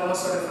poetry. It was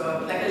almost sort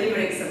of like a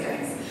limerick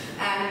sometimes.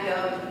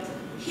 And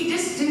he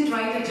just didn't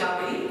write a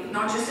Javadi,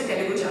 not just a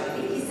Telugu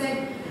Javadi. He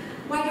said,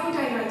 why don't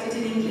I write it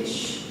in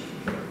English?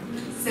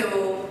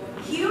 So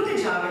he wrote a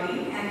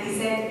Javadi and he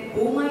said,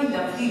 oh my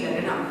lovely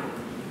Lalana.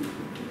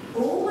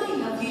 Oh my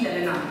lovely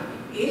Lalana.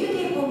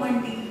 Elane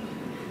pomanti.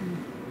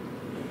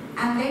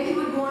 And then he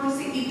would go on to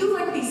say,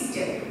 Ituvanti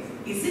step.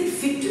 Is it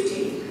fit to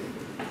take?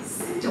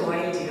 Is it a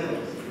wild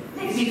dear?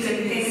 You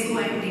can Telugu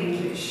and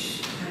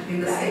English in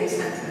the same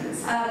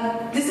sentence.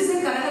 This is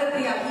in Kannada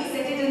Priya. He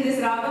set it in this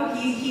ragam,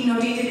 he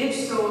notated it,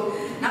 so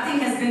nothing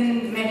has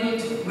been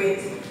meddled with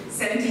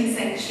 17th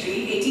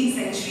century, 18th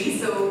century,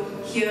 so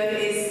here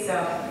is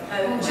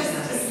just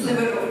a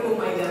sliver of Oh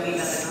My Lovely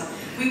Lalana.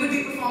 We would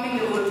be performing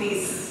the whole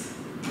piece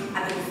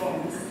at the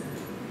performance.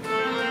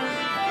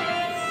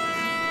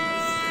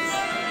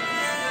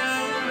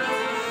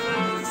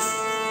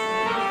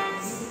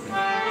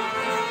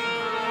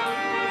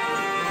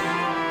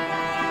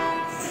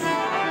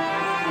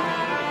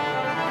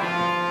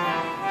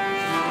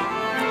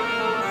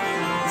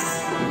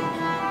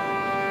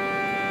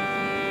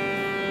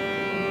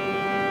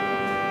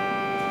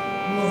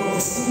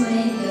 Oh my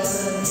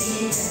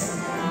lovely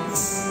Lalana.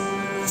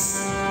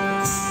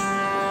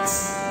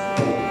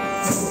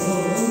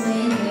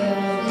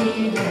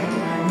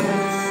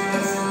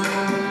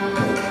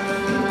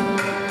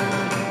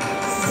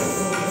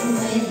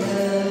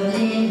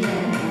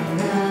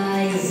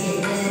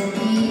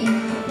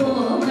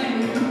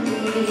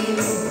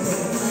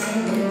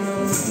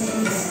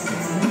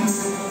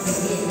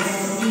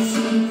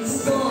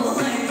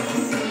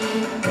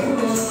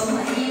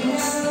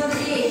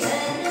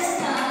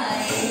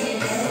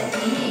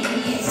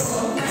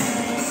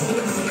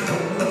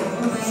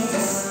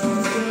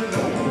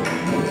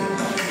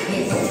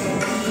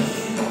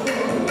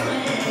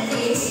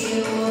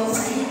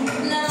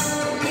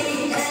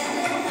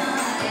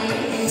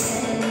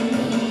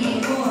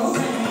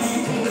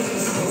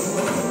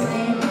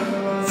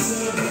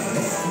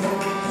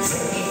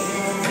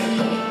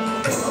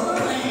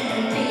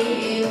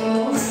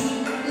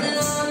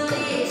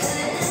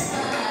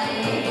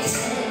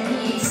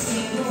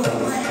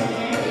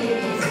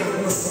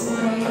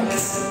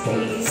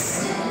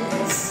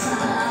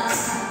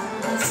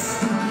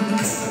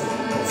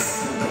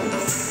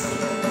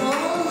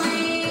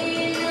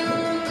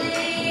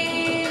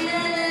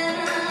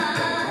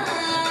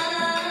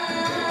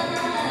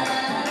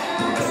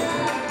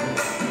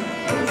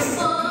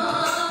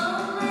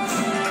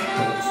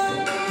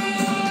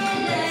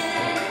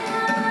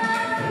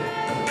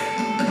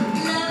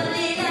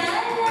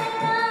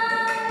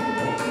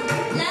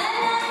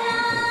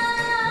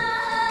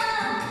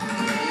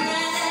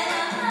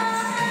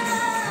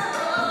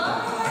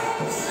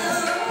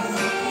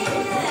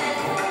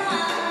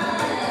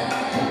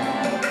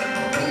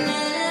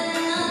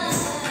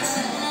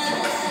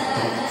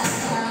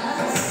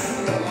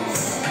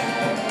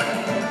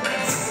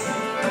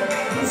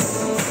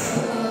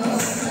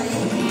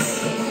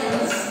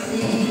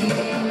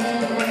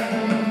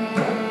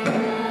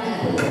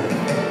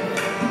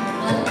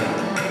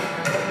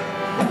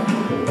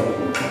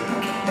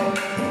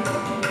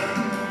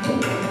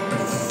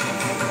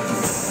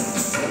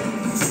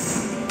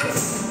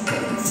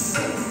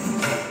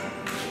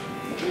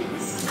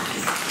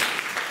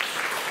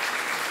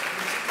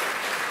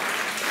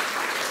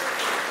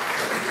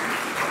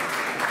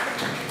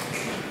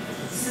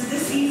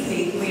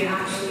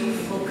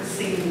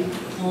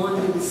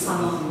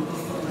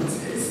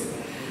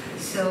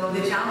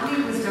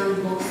 it was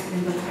done both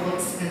in the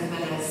courts as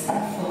well as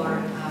for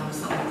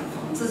some of the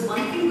performances.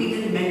 One thing we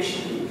didn't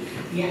mention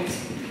yet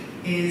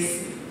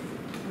is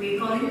we're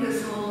calling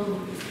this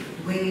whole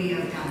way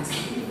of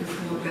dancing, this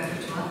whole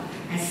repertoire,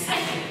 as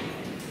Sadar.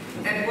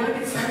 That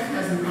word itself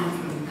doesn't come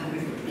from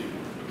Tamil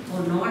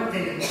or North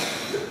Telugu.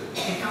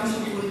 It comes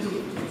from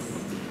Urdu.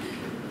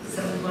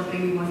 So what do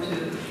you want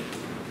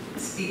to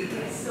speak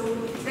about? So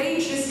very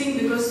interesting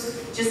because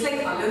just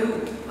like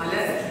Alaru,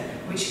 Alar,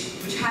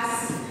 which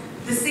has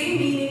the same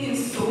meaning in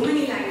so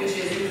many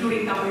languages,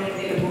 including Tamil and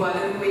Telugu.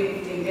 Alaru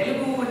in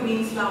Telugu would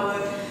mean flower,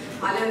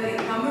 Alar in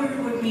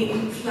Tamil would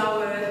mean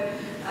flower.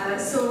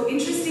 So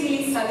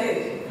interestingly,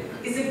 Sadar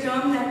is a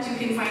term that you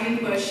can find in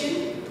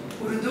Persian,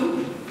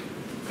 Urdu,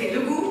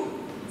 Telugu,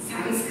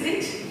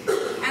 Sanskrit,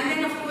 and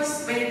then of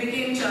course when it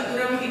became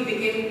Chaturam, it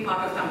became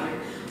part of Tamil.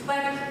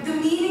 But the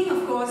meaning,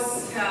 of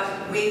course,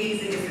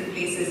 varies in different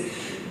places.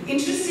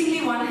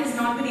 Interestingly, one has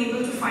not been able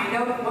to find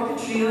out what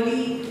it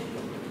really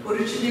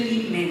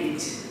originally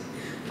meant.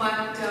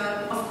 But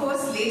of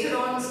course, later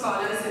on,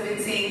 scholars have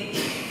been saying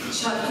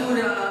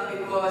Chatura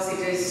because it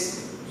is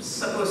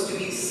supposed to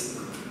be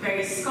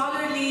very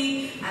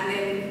scholarly, and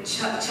then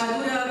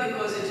Chadura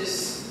because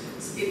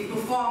it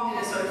performed in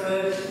a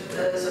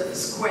sort of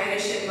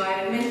squarish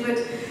environment. But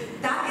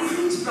that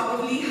isn't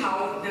probably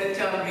how the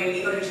term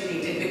really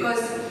originated,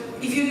 because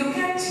if you look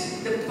at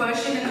the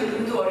Persian and the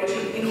Urdu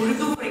origin, in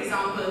Urdu, for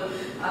example,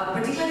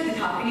 particularly the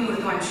Cockayne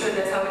Urdu, I'm sure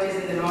that's how it is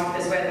in the north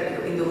as well,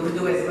 in the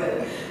Urdu as well.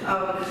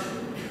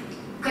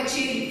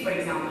 Kacheri, for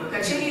example.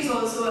 Kacheri is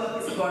also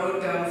a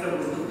borrowed term from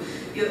Urdu.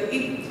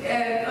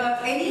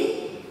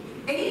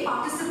 Any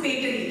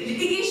participatory,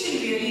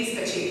 litigation really is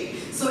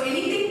kacheri. So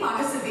anything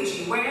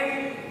participatory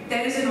where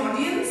there is an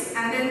audience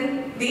and then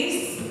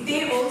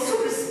they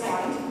also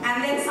respond,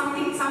 and then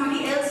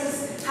somebody else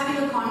is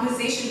having a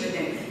conversation with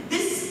them.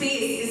 This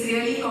space is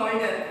really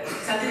called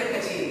Sadara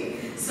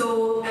Kacheri.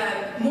 So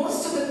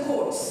most of the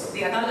courts,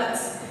 the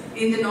adalats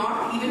in the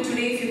north, even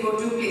today if you go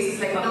to places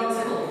like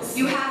Amritsar,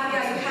 you have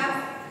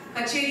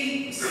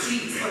Kacheri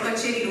streets or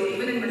Kacheri road.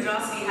 Even in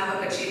Madras we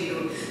have a Kacheri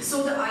road.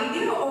 So the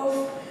idea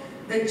of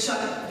the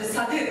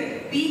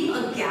Sadar being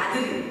a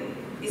gathering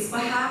is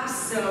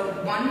perhaps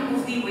one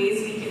of the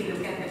ways we can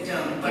look at the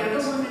term. The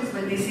other one is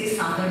when they say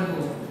Sadar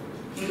Ho,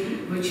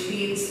 which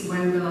means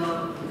when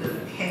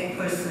the head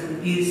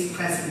person is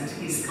present,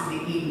 is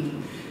coming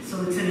in.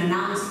 So it's an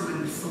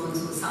announcement,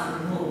 so-and-so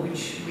Sadar Ho,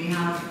 which we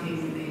have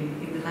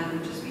in the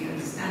languages we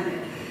understand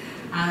it,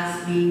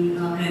 as being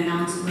an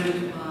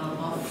announcement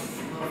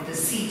of the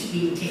seat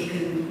being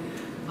taken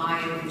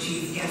by the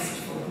chief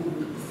guest for whom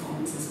the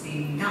performance is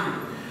being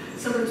done.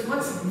 So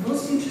what's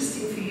most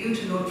interesting for you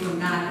to note from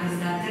that is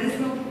that there is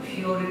no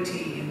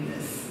purity in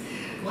this.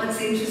 What's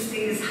interesting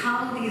is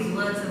how these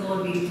words have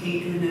all been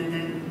taken and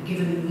then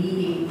given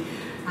meaning,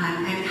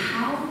 and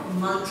how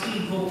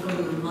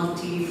multi-vocal,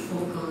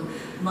 multifocal,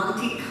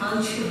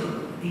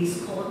 multicultural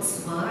these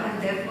courts were,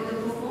 and therefore the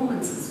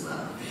performances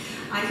were.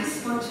 I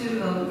just want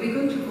to, we're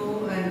going to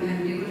go and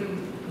we're going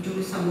to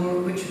do some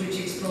more which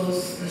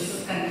explores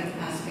this kind of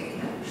aspect.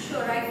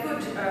 Sure, I could,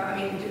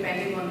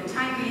 depending on the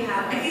time we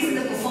have. At least in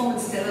the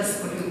performance, tell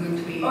us what you're going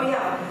to be. Oh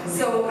yeah,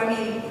 so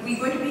we're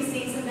going to be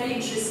seeing some very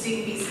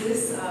interesting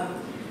pieces,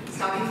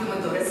 starting from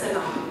a Dora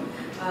Salon.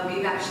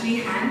 We've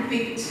actually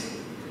handpicked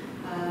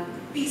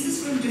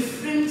pieces from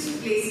different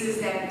places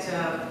that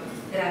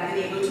I've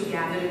been able to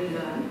gather and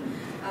learn.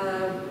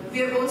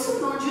 We're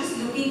also not just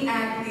looking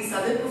at these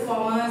other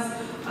performers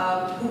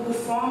who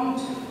performed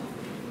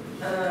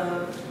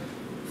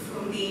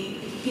from the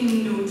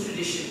Hindu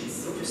traditions,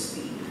 so to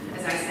speak.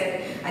 As I said,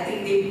 I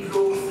think they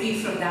broke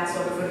free from that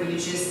sort of a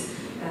religious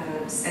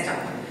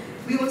setup.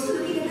 We're also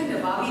looking at the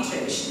Nawabi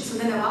tradition. So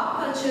the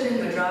Nawab culture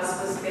in Madras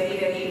was very,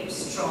 very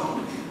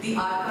strong. The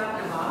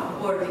Arcot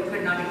Nawab, or the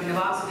Carnatic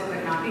Nawabs of the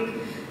Carnatic,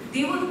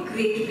 they were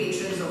great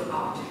patrons of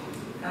art.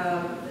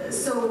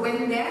 So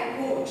when their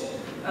court,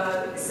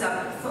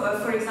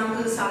 for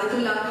example,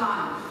 Saadullah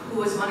Khan, who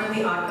was one of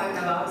the Arcot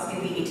Nawabs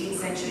in the 18th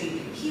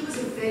century, he was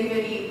a very,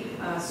 very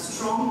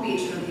strong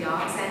patron of the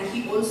arts, and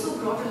he also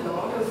brought a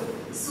lot of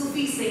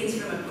Sufi saints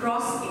from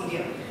across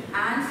India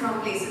and from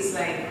places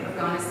like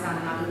Afghanistan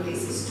and other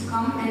places to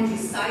come and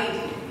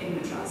reside in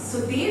Madras.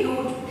 So they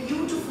wrote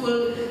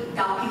beautiful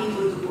Dakini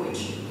Urdu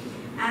poetry.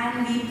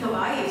 And the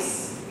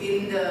Tawaifs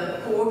in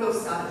the court of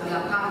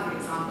Saadullah Khan, for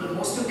example,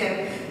 most of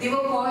them, they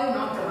were called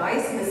not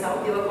Tawaifs in the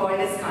south, they were called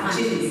as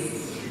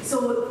Kanchinis.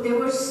 So there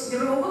were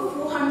over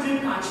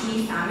 400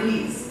 Kanchini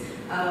families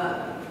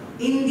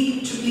in the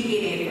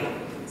Cockayne area.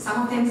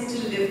 Some of them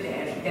still live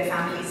there, their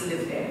families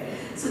live there.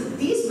 So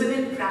these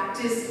women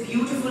practiced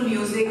beautiful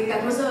music.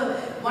 That was a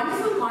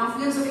wonderful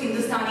confluence of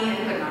Hindustani and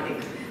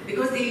Carnatic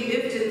because they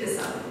lived in the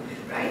south,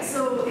 right?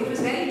 So it was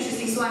very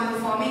interesting. So I'm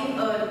performing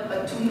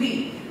a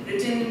Tumri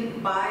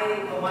written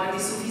by one of the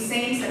Sufi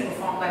saints and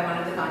performed by one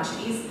of the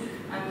Kanchinis.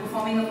 I'm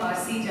performing a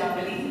Parsi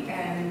Jabali,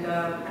 and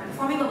I'm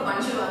performing a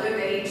bunch of other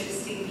very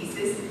interesting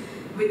pieces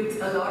with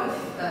a lot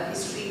of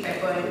history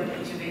peppered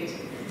into it.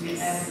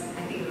 Yes.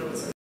 I think we're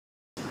also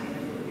time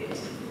a little bit.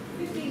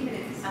 15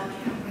 minutes. Okay.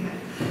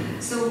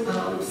 So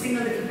sing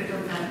a little bit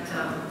of that.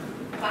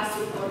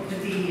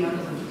 With the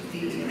other one.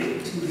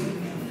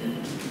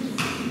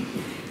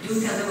 Do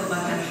tell them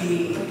about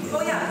Akademi.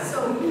 Oh yeah, so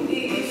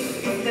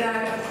if there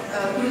are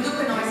Urdu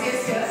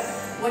connoisseurs here,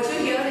 what you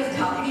hear is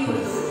Dhakini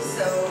Urdu.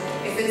 So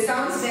if it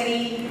sounds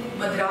very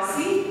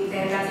Madrasi,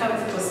 then that's how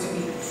it's supposed to be.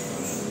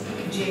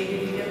 Jay,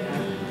 did you get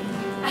that?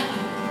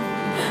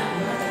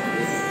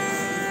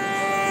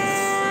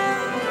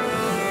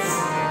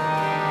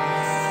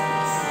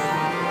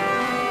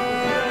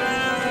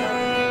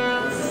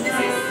 So this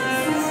is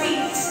Sufi.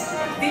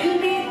 Dil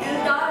mein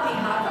dildar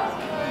liha tha.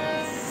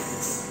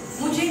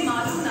 Mujhe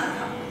malum na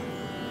tha.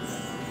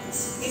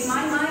 In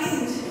my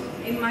mind,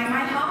 my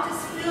heart is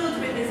filled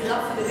with this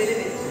love for the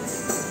beloved.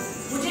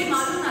 Mujhe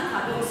malum na tha.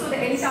 So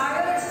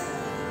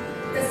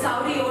the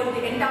Saudi or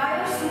the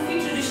entire Sufi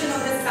tradition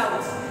of the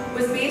South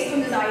was based on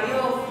this idea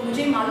of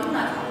mujhe malum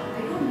na tha. I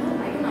don't know,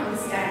 I don't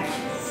understand.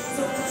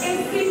 So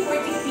every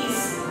poetic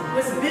piece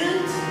was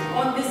built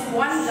on this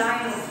one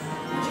line of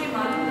mujhe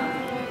malum na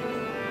tha.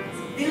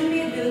 Dil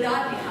mein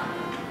dildar liha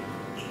tha.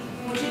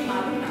 Mujhe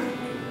malum na tha.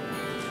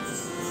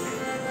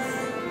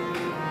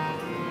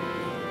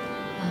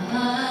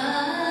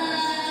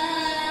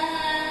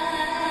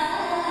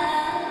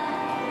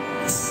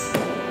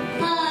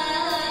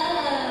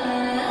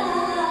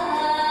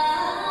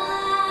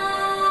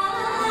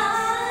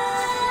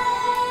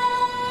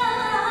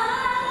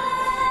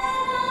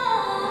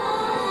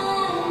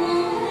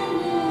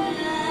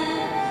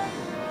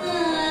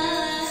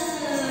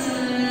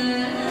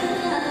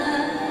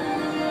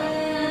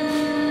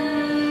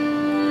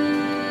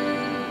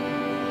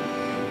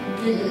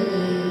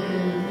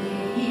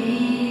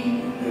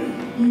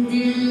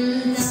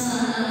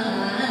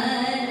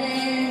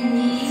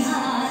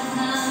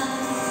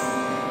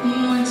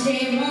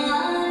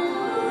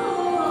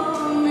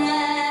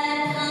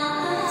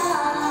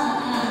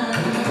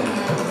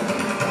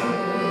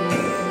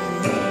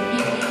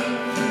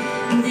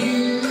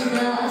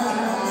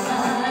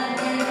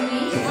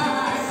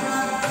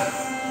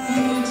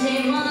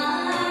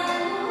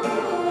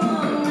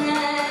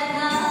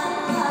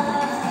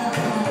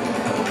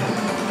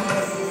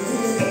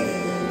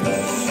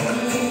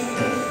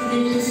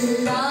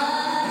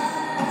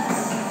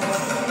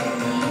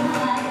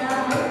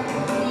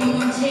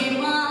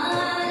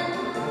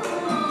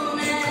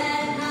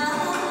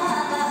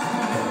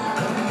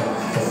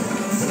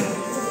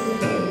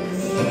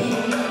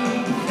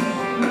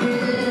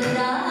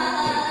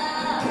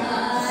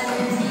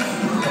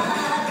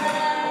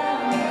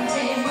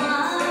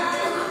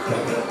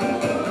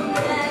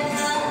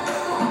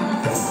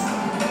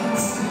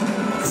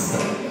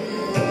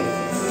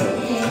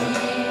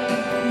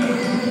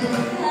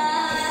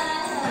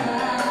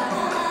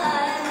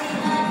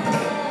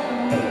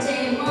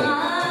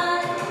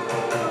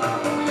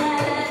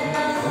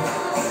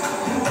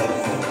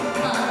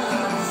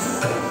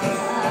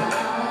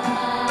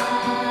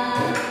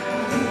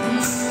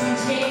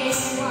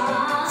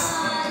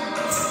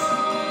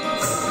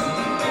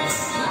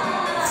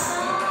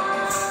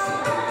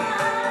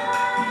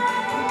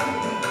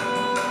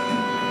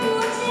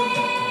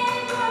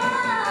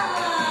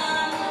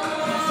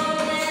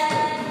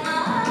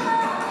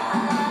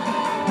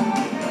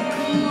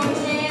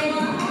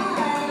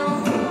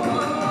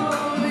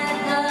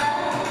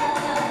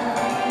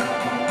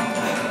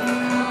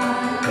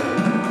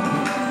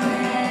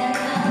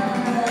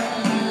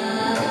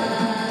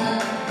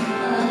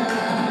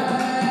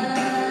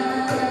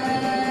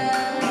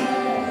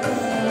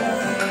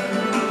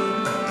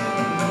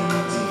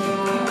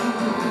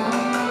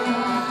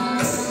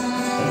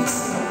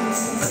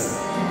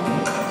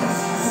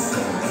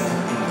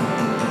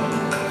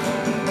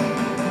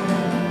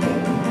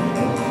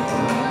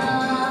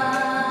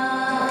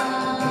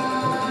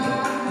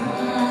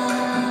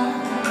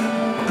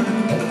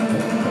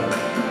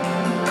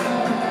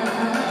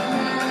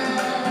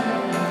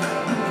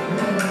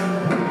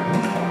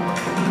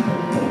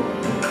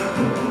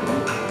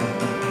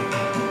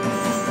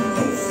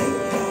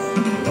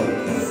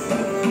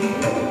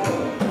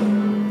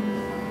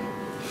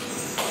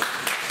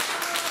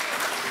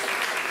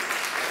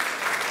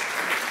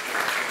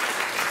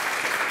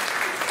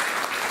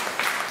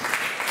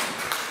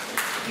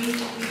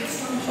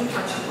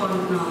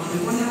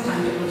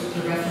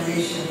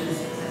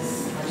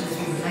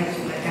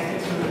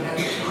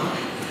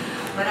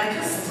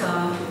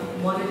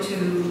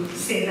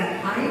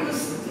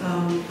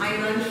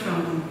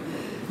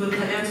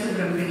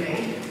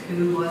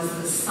 Who was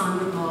the son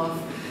of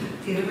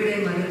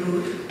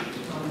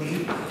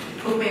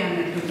Cockayne,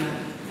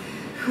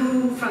 who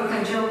from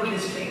Tanjore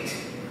district,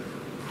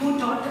 who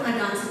taught a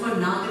dancer called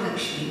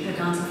Nagalakshmi, a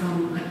dancer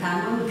from a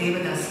Tamil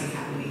Devadasi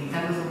family.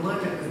 That was a word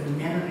that was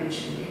never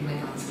mentioned in my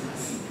dance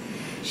class.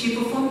 She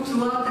performed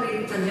throughout the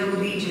Tanjore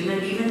region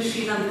and even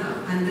Sri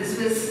Lanka, and this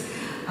was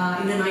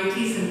in the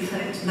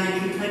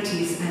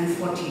 1930s and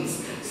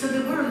 40s. So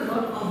there were a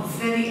lot of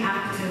very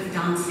active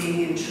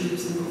dancing and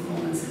troupes and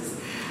performances.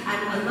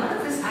 And a lot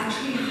of this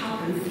actually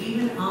happened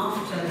even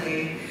after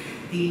the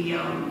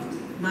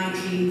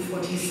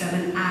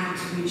 1947 Act,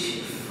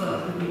 which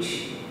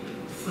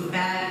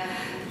forbade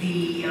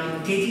the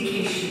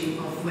dedication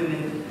of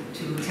women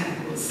to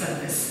temple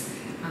service.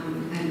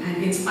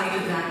 And in spite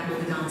of that, all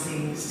the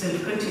dancing still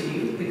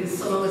continued, because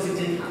so long as it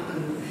didn't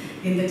happen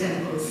in the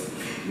temples.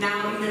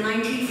 Now, in the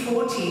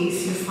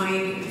 1940s, you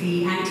find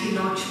the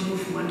anti-Nach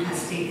movement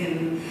has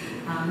taken,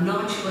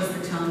 Nach was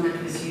the term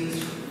that was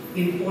used,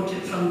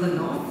 imported from the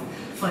north,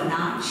 for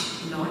Nach,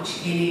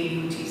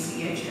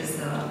 N-A-U-T-C-H, as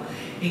the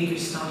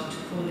English started to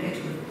call it,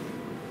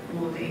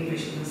 all the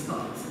English and the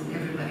Scots and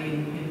everybody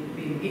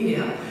in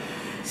India.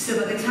 So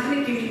by the time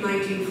it came to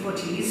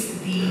 1940s,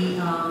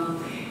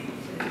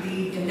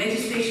 the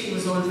legislation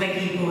was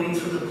already going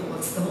through the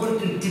courts. The whole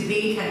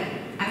debate had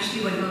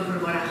actually went on for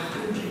about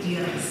 100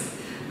 years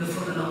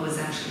before the law was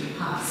actually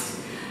passed.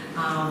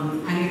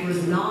 And it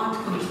was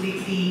not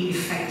completely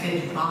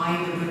affected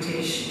by the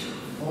British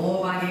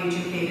or by the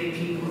educated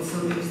people.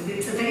 So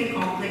it's a very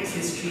complex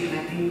history, and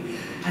I think,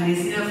 and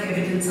there's enough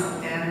evidence out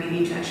there. We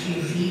need to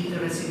actually read the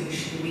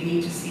resolution. We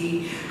need to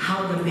see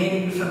how the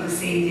men from the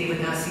same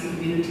Devadasi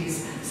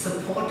communities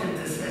supported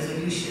this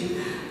resolution,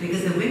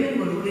 because the women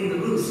were ruling the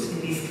roost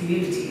in these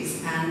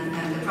communities,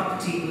 and the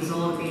property was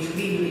all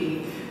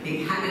really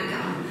being handed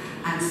down.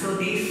 And so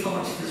they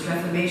thought this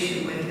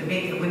reformation, when they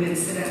make the women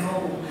sit at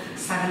home,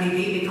 suddenly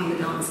they become the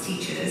dance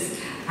teachers,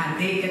 and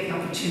they get the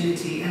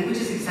opportunity, and which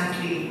is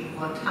exactly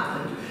what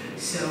happened.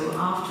 So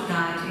after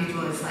that, it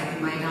was like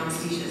in my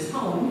dance teacher's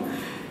home,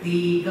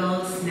 the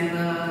girls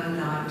never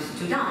learned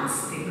to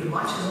dance. They could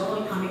watch us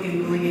all coming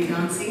and going and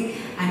dancing,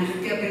 and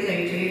Nritya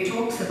Pillai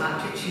talks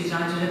about it. She's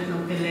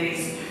Rajaratnam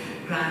Pillai's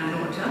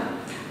granddaughter,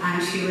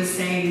 and she was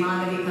saying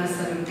Madhavika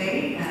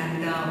Sarute,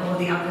 and all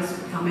the others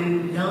would come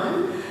and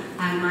learn.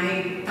 And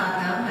my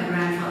tata, my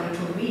grandfather,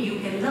 told me, you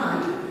can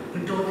learn,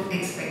 but don't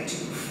expect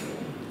to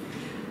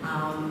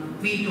perform.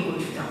 We don't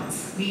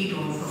dance, we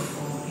don't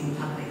perform in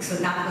public. So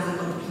that was a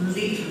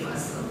complete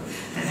reversal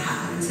that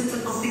happened. So it's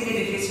a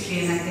complicated history,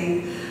 and I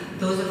think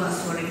those of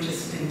us who are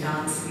interested in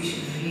dance, we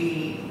should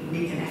really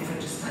make an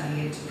effort to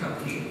study it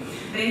properly.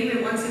 But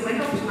anyway, once it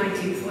went off to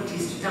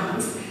 1940s to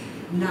dance,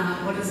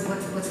 now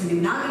what's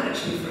in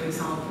Nagarajni, for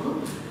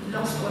example,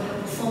 lost all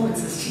her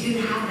performances. She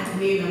didn't have that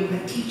male,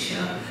 her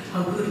teacher,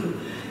 her guru.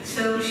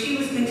 So she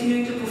was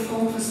continuing to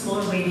perform for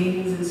small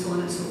weddings and so on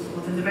and so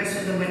forth. And the rest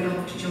of them went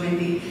off to join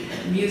the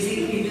music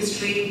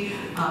industry,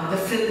 the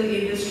film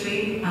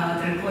industry,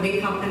 the recording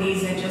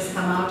companies had just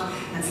come out,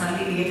 and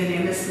suddenly we get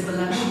an MS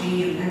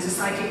Subbulakshmi, and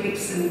society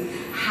picks and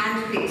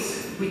hand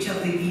picks which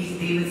of these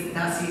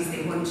Devadasis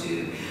they want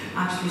to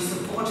actually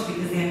support,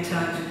 because they had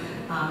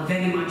turned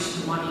very much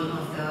the model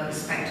of the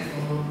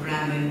respectable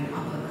Brahmin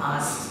upper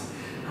caste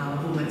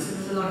woman. So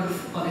there's a lot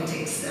of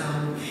politics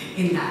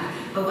in that.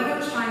 But what I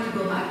was trying to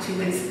go back to,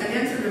 when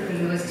Kalyan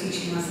Sundaram was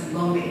teaching us in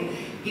Bombay,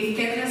 if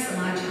Kerala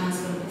Samaj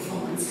asks for a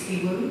performance,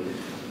 he will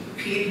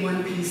create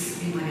one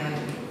piece in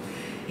Malayalam.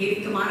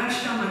 If the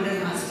Maharashtra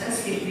Mandal asked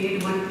us, he'll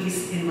create one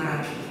piece in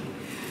Marathi.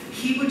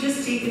 He would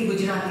just take in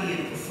Gujarati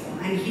and perform.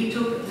 And he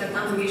took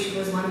Lata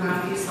Mangeshkar's one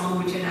Marathi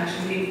song, which had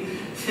actually been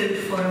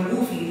filmed for a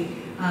movie,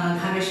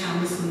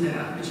 Chitra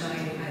Sundaram, which I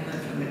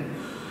learned from him.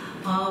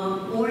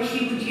 Or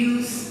he would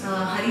use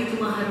Hari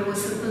Tumharo, a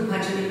simple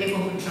bhajan, and make a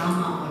whole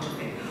drama out of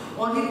it.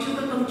 Or they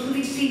took a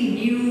completely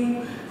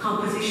new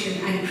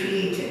composition and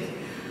created.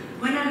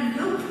 When I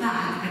look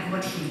back at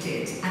what he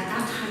did, at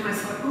that time I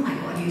thought, oh my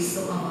God, he's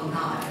so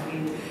avant-garde. I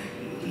mean,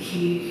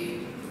 he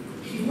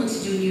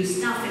wants to do new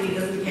stuff and he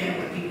doesn't care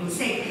what people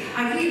say.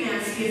 I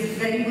realized he has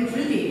very good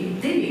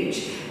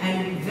lineage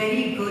and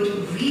very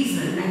good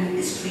reason and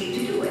history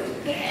to do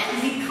it. And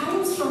he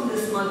comes from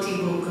this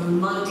multi-vocal,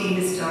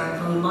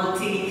 multi-historical,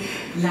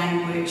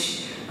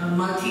 multi-language,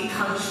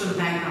 multicultural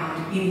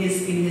background in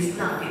his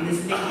blood, in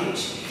his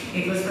lineage.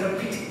 It was for a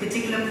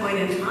particular point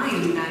in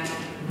time that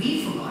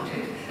we forgot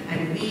it,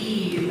 and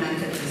we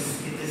invented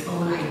this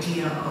whole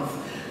idea of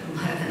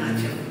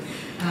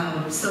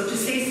Bharatanatyam. So to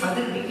say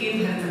Southern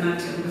became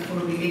Bharatanatyam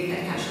before we make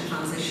that casual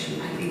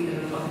transition, I think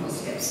there are a lot more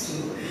steps to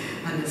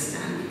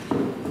understand.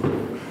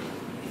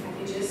 If I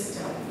could just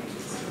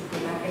go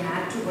back and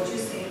add to what you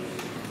say,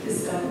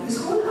 this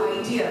whole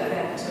idea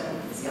that,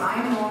 see,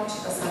 I'm not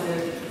a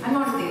Southern, I'm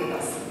not a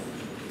Devadasi,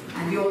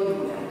 and we all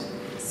know that.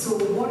 So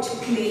what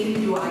claim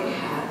do I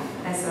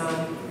have as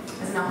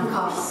an upper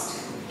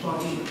caste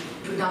body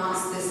to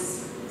dance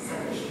this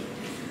service?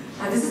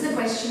 This is the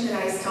question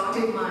that I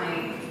started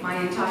my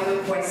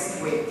entire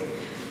quest with,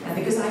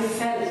 because I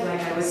felt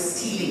like I was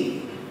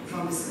stealing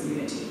from this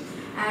community.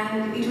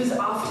 And it was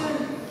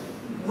after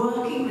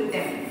working with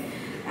them,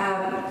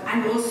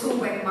 and also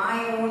when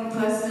my own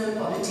personal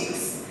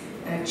politics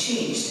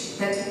changed,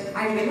 that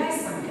I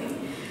realized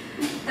something,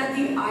 that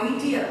the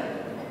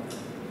idea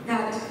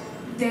that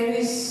there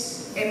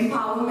is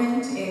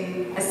empowerment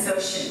in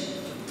assertion.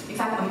 In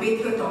fact,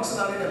 Ambedkar talks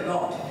about it a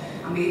lot.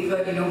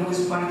 Ambedkar,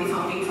 who's one of the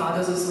founding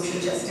fathers of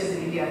social justice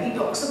in India, he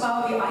talks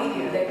about the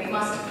idea that we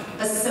must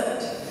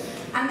assert.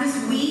 And this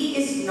we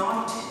is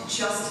not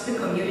just the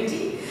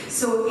community.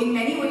 So in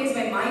many ways,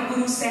 when my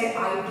guru said,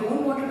 I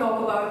don't want to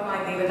talk about my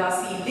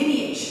Devadasi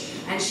lineage,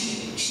 and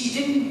she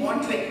didn't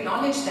want to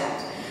acknowledge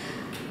that.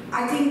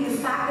 I think the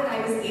fact that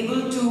I was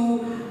able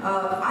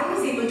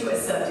to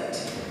assert it,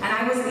 and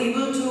I was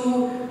able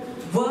to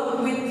work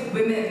with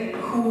women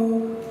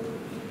who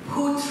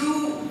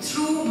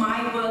through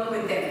my work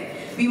with them,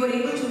 we were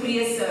able to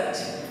reassert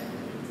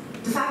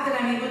the fact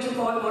that I'm able to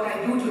call what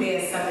I do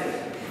today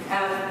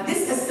assertive.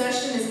 This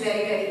assertion is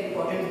very, very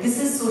important. This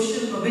is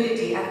social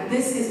mobility, and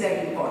this is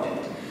very important.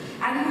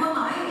 And who am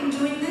I in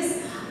doing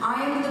this?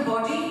 I am the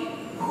body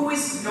who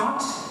is not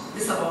the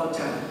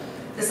subaltern.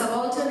 The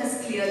subaltern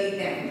is clearly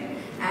them,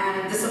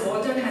 and the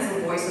subaltern has a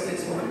voice of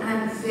its own, and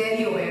I'm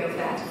very aware of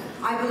that.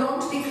 I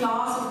belong to the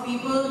class of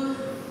people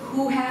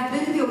who have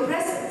been the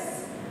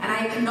oppressors, and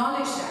I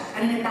acknowledge that.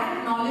 And in that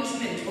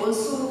acknowledgement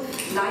also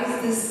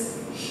lies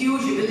this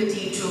huge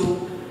ability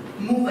to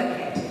move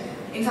ahead.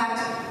 In fact,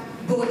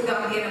 both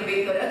Gandhi and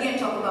Ambedkar again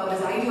talk about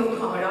this idea of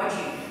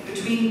camaraderie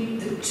between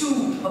the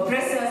two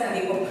oppressors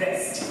and the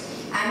oppressed.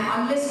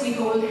 And unless we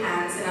hold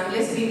hands, and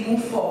unless we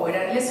move forward,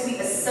 unless we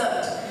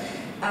assert,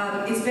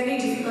 it's very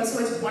difficult. So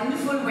it's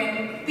wonderful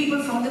when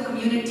people from the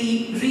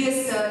community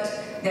reassert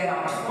their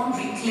art form,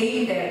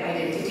 reclaim their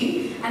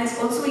identity. And it's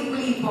also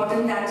equally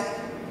important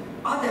that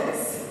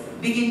others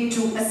begin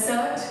to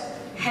assert,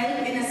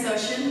 help in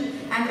assertion,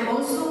 and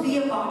also be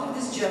a part of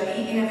this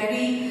journey in a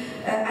very,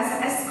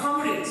 as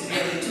comrades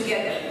really,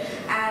 together.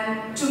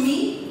 And to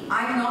me,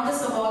 I'm not the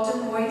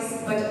subaltern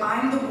voice, but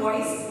I'm the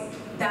voice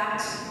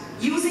that,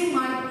 using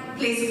my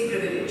place of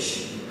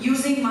privilege,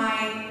 using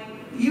my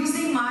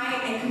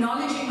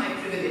acknowledging my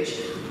privilege,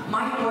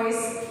 my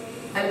voice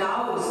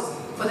allows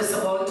for the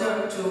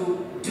subaltern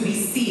to be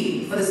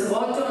seen, for the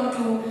subaltern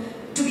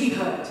to be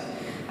heard.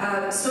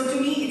 So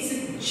to me, it's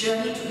a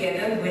journey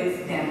together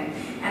with them.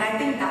 And I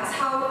think that's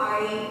how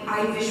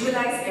I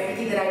visualize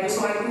everything that I do.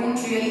 So I don't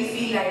really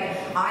feel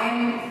like I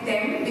am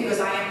them because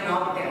I am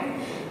not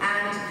them.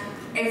 And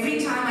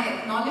every time I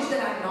acknowledge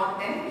that I'm not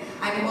them,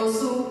 I'm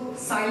also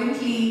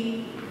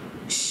silently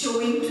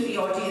showing to the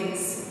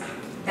audience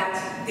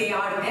that they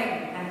are them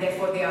and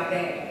therefore they are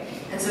there.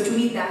 And so to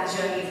me, that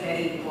journey is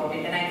very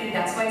important. And I think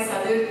that's why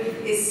Sadr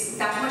is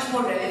that much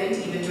more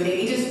relevant even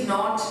today. It is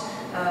not,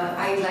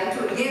 I'd like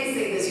to again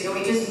say this,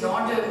 it is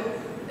not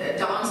a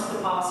dance of the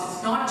past.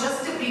 It's not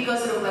just a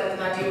precursor of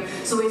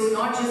Bharatanatyam. So it's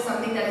not just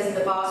something that is in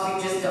the past,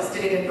 we've just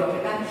dusted it and brought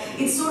it back.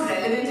 It's so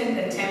relevant and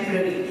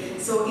contemporary.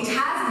 So it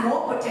has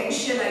more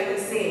potential, I would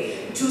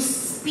say, to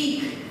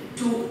speak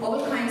to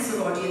all kinds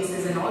of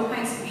audiences and all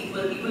kinds of people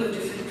of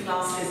different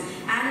classes,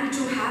 and to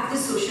have the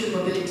social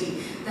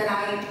mobility that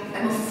I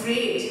am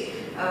afraid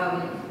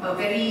a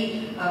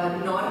very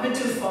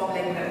normative form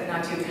like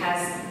Bharatanatyam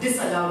has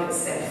disallowed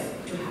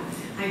itself to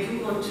have. I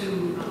do want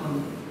to,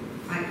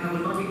 I will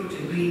not be able to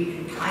agree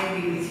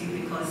entirely with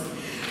you, because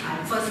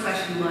the first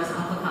question was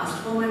upper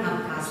caste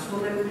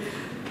woman,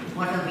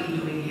 what are we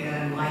doing here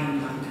and why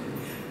in London?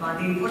 But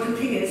the important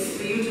thing is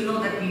for you to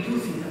know that we do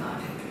think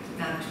about it,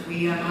 that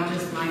we are not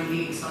just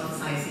blindly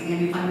exoticizing.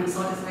 And if I'm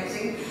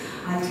exoticizing,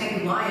 I'll tell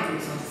you why I'm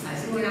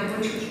exoticizing, but I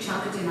want you to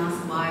challenge and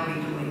ask why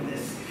we're doing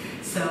this.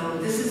 So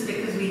this is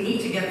because we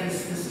need to get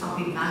this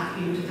topic back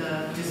into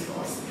the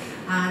discourse.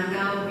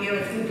 And we are,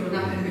 I think, grown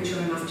up and mature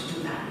enough to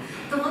do that.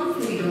 The one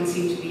thing we don't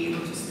seem to be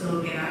able to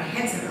still get our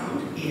heads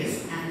around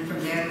is, and from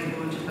there we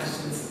go into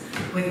questions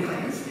with you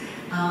guys,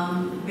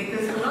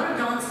 because a lot of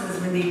dancers,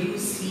 when they do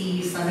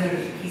see Sadr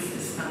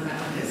pieces done by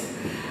others,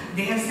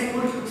 they have said,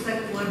 well, it looks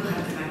like poor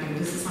Bharatanatyam.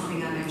 This is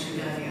something I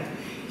mentioned earlier.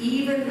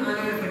 Even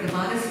Anna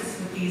Pratavadas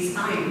with these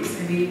times,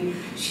 I mean,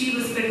 she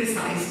was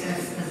criticized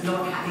as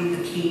not having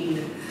the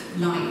clean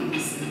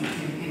lines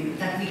and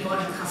that we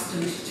got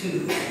accustomed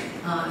to,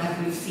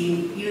 that we've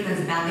seen, even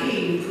as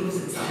ballet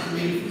improves itself. I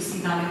mean, if you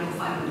see ballet for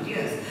 500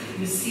 years,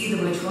 you see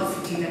the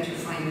virtuosity that you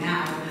find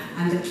now,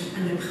 and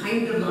the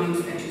kind of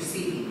lines that you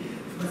see,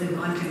 because they've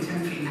gone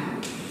contemporary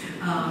now,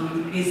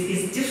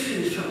 is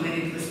different from when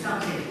it was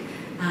started.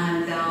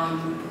 And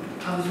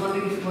I was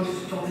wondering if you wanted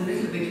to talk a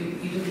little bit,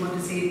 you didn't want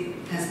to say it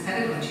as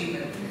pedagogy,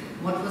 but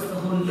what was the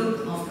whole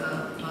look of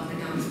the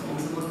dance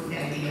forms, and what was the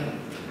idea?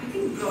 I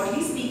think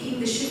broadly speaking,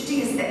 the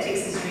shifting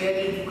aesthetics is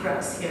really the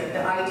crux here. The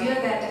idea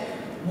that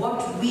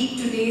what we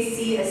today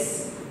see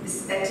as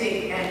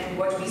aesthetic and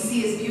what we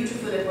see as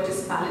beautiful and what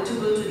is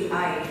palatable to the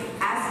eye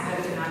as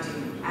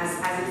Bharatanatyam,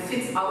 as it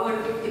fits our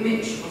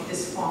image of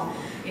this form.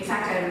 In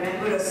fact, I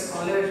remember a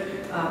scholar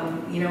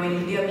in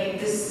India made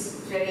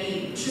this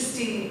very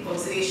interesting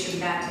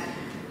observation that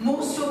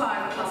most of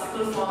our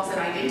classical forms are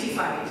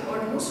identified,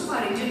 or most of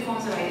our Indian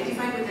forms are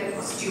identified with their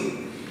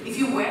costume. If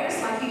you wear a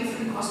slightly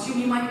different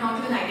costume, you might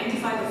not even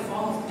identify the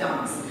form of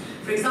dance.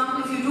 For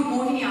example, if you do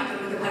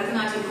Mohiniyattam with a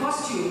Bharatanatyam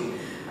costume,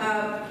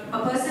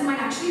 a person might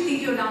actually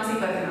think you're dancing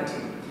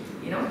Bharatanatyam,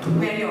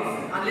 very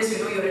often, unless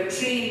you're a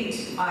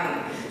trained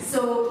eye.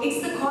 So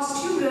it's the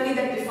costume really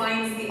that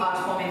defines the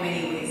art form in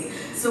many ways.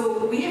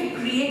 So we have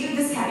created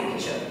this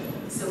caricature,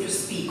 so to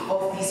speak,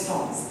 of these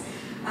forms.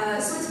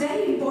 So it's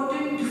very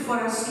important for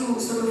us to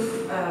sort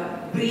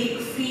of break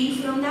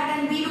free from that,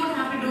 and we don't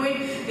have to do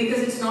it because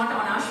it's not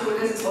on our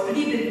shoulders, it's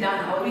already been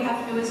done. All we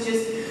have to do is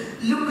just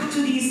look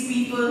to these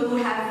people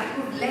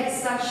who've led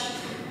such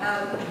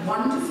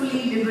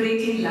wonderfully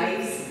liberating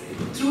lives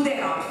through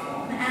their art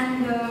form.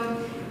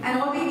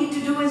 And all we need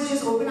to do is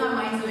just open our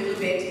minds a little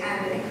bit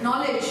and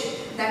acknowledge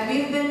that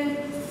we've been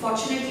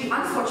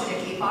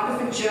unfortunately, part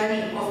of a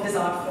journey of this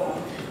art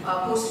form,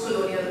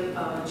 post-colonial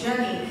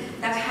journey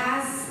that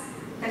has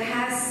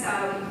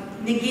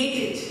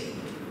negated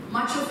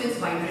much of its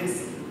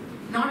vibrancy,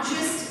 not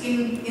just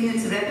in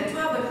its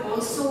repertoire, but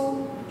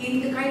also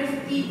in the kind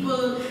of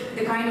people,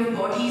 the kind of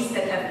bodies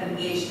that have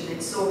engaged in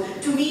it. So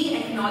to me,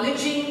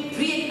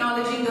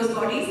 re-acknowledging those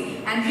bodies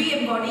and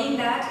re-embodying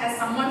that as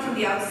someone from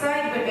the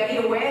outside, but very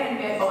aware and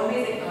we're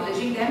always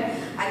acknowledging them,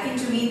 I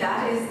think to me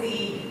that is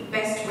the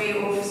best way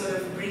of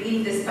sort of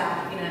bringing this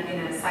back in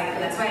a cycle.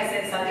 That's why I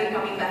said Sadr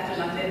coming back to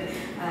London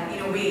in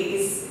a way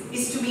is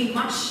to me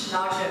much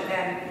larger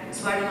than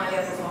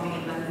Swarnamalya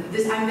performing in London.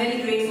 I'm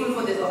very grateful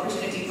for this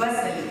opportunity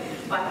personally,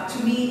 but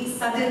to me,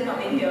 Sadr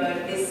coming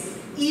here is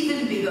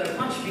even bigger,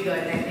 much bigger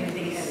than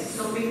anything else.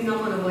 So picking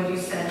up on a word you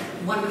said,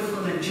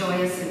 wonderful and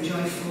joyous and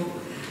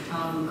joyful.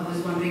 I was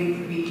wondering,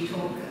 could we do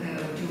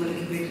a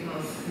little bit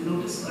of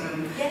notice for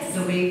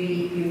the way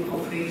we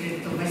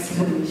incorporated the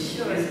Western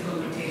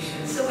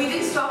implementation? So we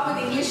didn't stop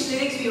with English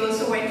lyrics, we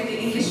also went into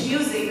English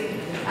music.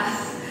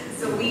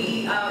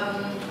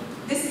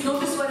 This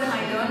notice what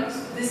I learned,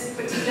 this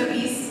particular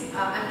piece,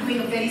 I'm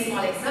doing a very small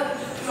excerpt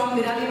from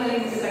Virali Malai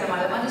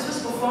Muthukkadamalama. This was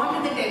performed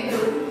in the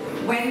temple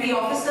when the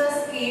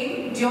officers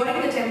came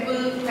during the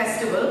temple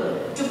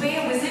festival to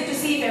pay a visit to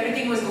see if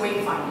everything was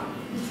going fine.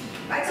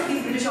 Right, so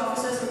these British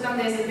officers would come.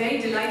 There's a very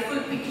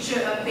delightful picture,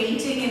 a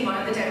painting in one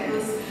of the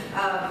temples.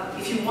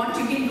 If you want,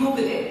 you can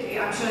Google it.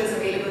 I'm sure it's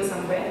available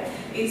somewhere.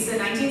 It's a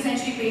 19th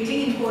century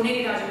painting in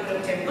Cockayne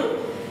Rajapuram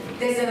temple.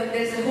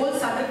 There's a whole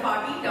Southern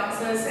party,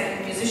 dancers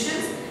and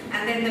musicians,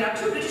 and then there are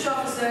two British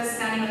officers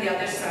standing on the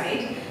other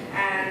side,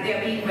 and they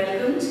are being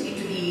welcomed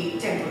into the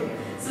temple.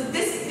 So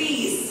this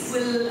piece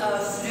will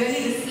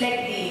really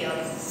reflect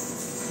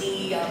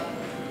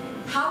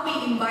how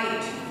we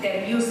invite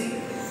their music.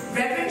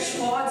 Reverend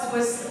Schwartz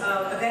was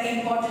a very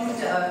important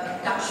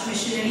Dutch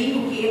missionary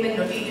who came and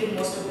notated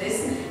most of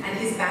this, and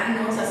his band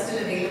notes are still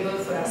available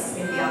for us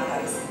in the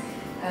archives.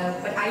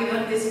 But I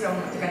learned this from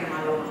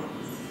Muthukkadamalama.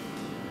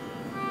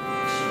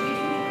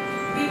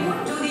 We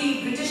won't do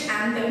the British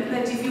anthem,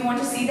 but if you want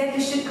to see that,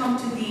 you should come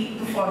to the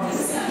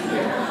performance. We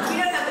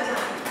don't have the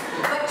time.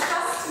 But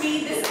trust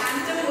me, this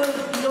anthem will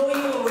blow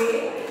you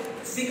away,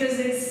 because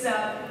it's...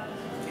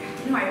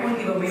 no, I won't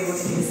give away what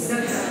it is.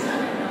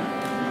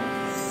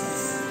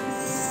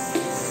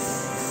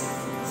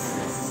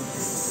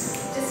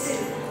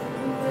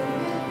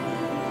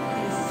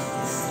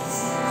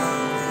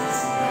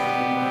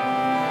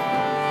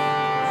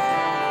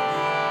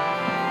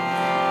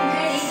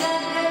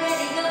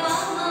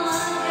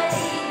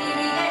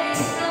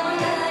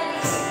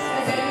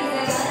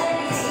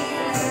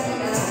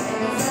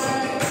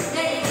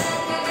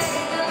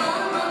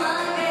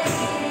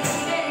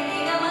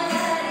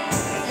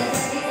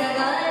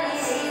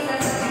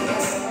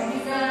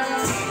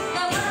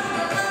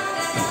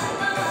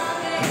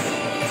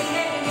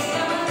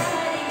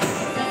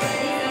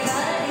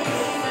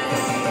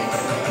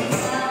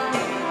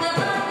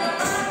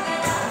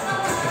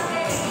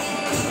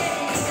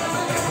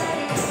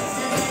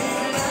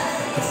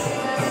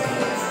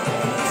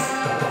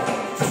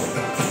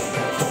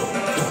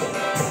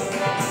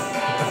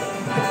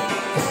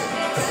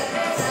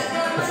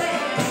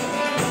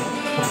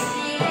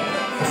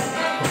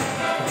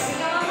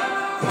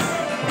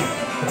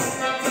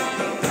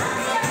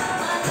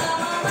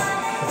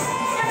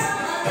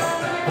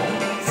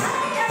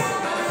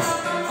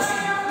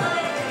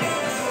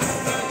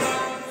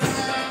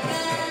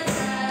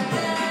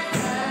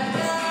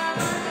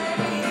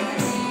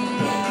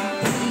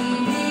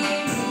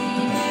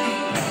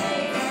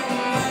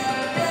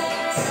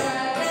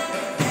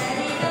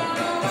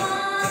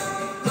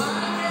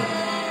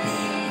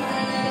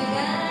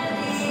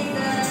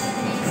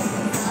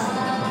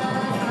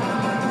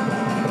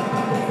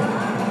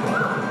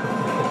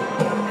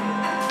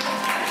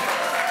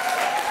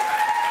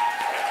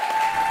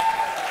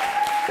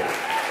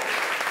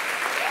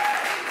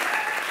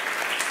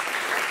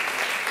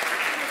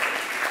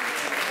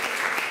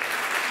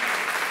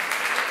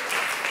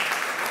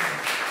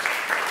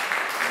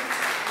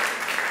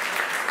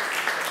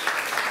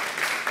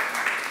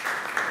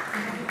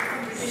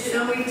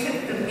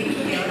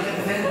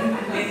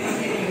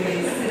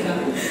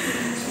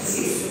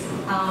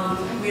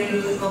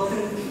 We'll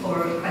open for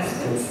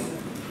questions.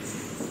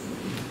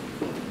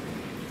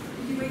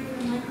 Could you wait for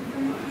the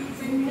microphone, please?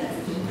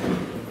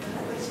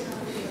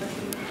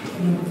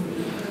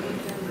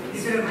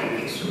 Is there a mic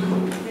extra?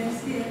 Yes,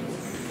 yes.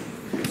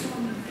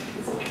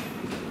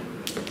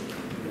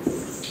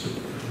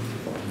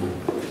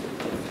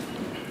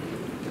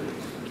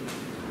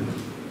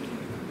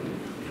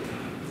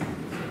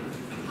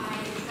 Hi,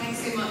 thanks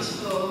so much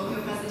for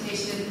your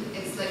presentation.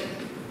 It's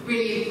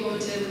really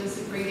informative and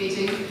super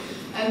engaging.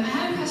 I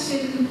have a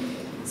question.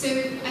 So I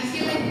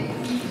feel like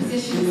you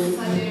position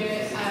Sadr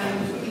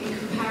in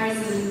comparison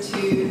comparison to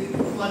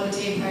modern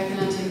day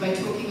Bharatanatyam by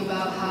talking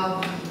about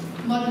how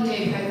modern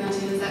day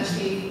Bharatanatyam is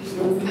actually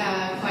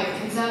quite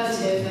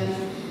conservative,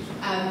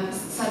 and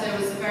Sadar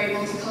was a very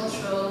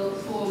multicultural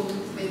form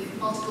with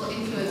multiple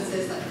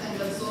influences that kind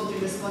of absorbed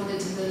and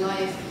responded to the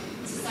live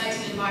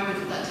society and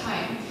environment at that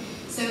time.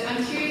 So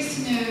I'm curious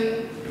to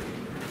know,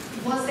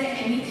 was there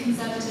any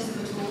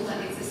conservatism at all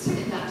that existed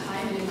in that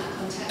time and in that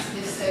context? And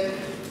if so,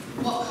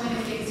 what kind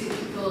of things do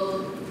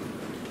people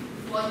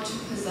want to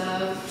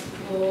preserve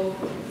or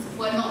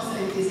were not so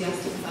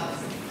enthusiastic about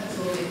at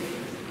all?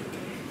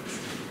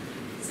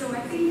 So I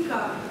think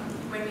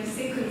when we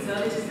say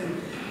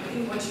conservatism, I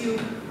think what you,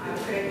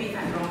 correct me if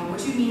I'm wrong,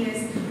 what you mean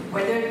is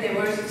whether there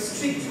were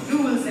strict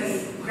rules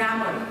and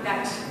grammar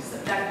that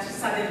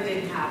Sadar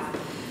didn't have.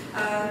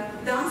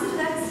 The answer to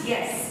that is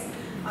yes.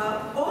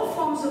 All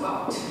forms of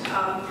art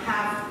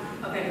have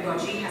a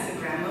pedagogy, has a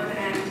grammar,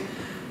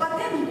 but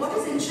then what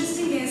is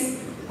interesting is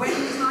when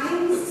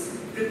times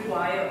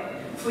require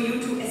for you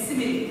to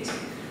assimilate,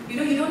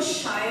 you don't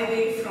shy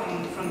away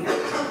from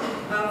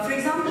that. For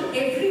example,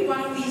 every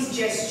one of these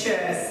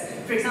gestures,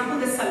 for example,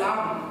 the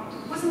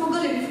salam was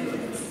Mughal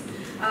influence.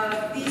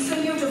 The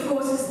salute, of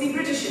course, is the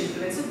British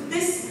influence. So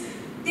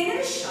they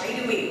never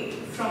shied away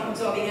from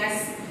absorbing,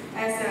 as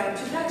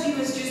Chitra ji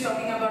was just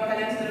talking about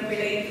Kalyan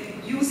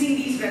Sundaram using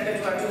these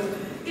repertoire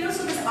to,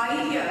 so this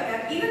idea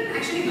that even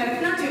actually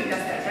Bharatanatyam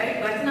does that,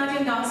 right?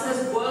 Bharatanatyam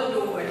dancers world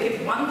over,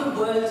 they've won the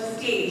world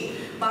stage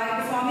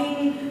by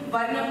performing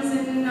varnams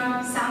in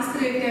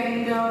Sanskrit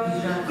and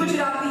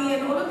Gujarati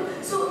and all of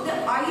that. So the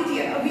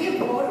idea, we have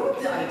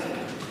borrowed the idea.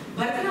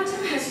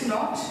 Bharatanatyam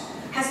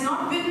has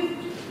not been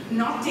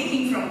not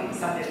taking from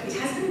Sadar. It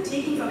has been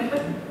taking from it,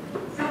 but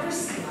rather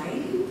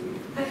slyly,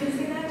 if I can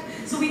say that.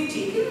 So we've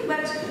taken,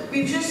 but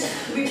we've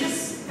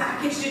just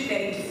packaged it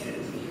very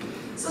differently.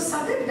 So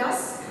Sadar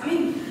does,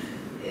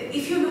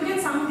 if you look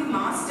at some of the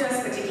masters,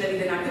 particularly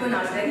the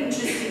Nattuvanas, very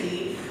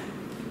interestingly,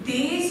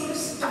 they sort of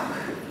stuck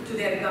to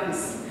their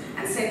guns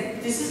and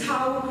said, this is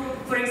how,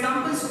 for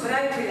example,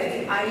 Subbaraya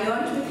Pillai, I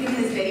learned with him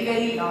in his very,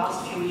 very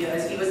last few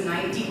years. He was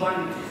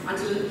 91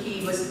 until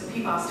he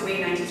passed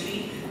away in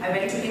 93. I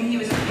went to him, he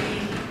was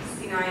already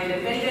senile,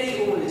 very, very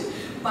old.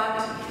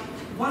 But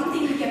one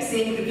thing he kept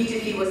saying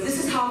repeatedly was,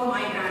 this is how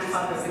my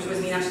grandfather, which was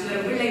Meenakshi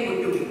Sundaram Pillai,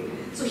 would do it.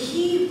 So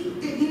he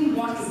didn't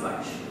want to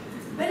budge.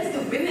 Whereas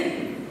the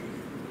women,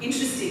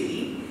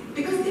 interestingly,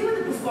 because they were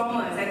the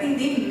performers, I think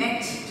they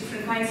met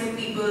different kinds of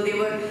people, they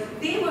were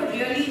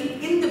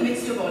really in the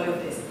midst of all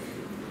of this.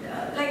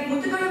 Like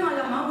Muthukaya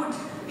Malama would,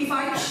 if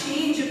I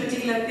change a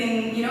particular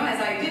thing,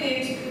 as I did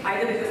it,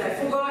 either because I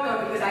forgot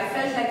or because I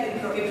felt like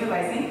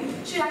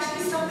improvising, she'd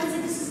actually stop and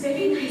say, this is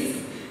very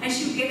nice. And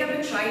she'd get up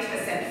and try it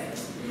herself.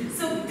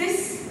 So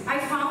I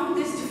found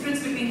this difference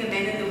between the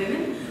men and the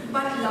women,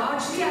 but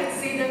largely I'd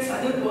say that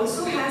Sadar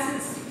also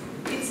has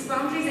its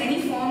boundaries,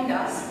 any form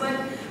does, but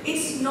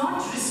it's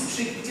not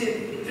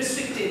restricted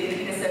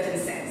in a certain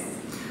sense.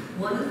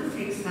 One of the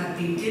things that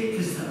they did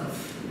preserve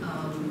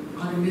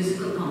are the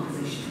musical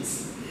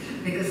compositions,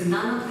 because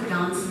none of the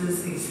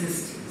dances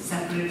exist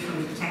separate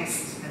from the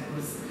text that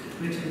was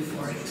written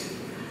for it.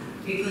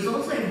 It was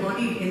also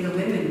embodied in the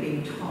women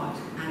being taught,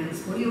 and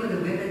it's only when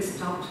the women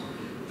stopped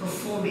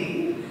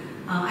performing,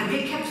 and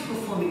they kept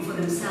performing for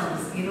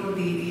themselves. The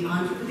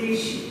Andhra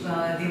Pradesh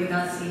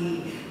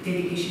Devadasi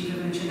Dedication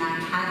Prevention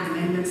Act had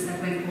amendments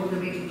that went all the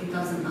way to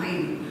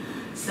 2009.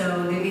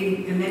 So they've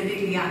been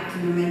amending the act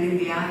and amending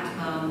the act,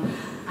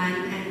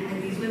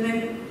 and these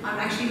women are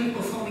actually even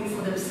performing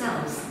for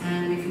themselves.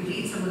 And if you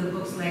read some of the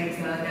books like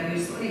Dr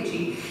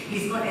Swarnamalya,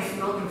 he's got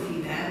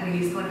ethnography there, where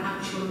he's got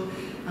actual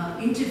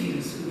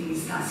interviews with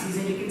these dasis,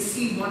 and you can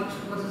see what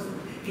is,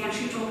 they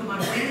actually talk about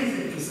where is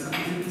it preserved.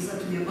 Is it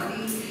preserved in their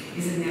body?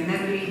 Is it in their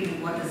memory?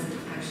 And what does it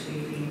actually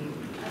mean?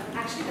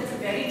 Actually, that's a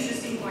very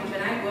interesting point.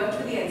 When I worked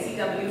with the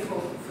NCW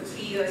for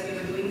 3 years, we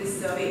were doing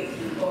this survey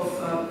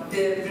of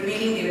the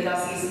remaining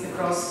Devadasis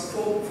across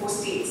four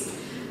states.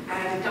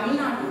 And Tamil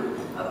Nadu,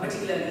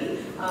 particularly,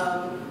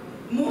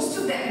 most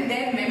of them,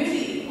 their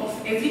memory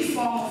of every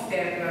form of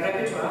their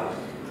repertoire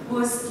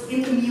was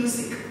in the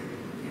music.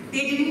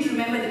 They didn't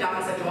remember the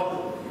dance at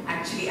all,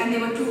 actually, and they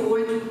were too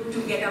old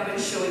to get up and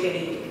show it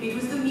anyway. It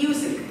was the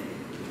music.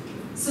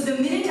 So the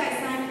minute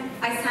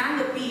I sang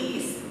a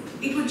piece,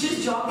 it would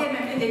just jog their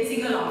memory, they'd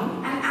sing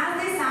along. And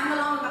as they sang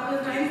along a couple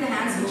of times, the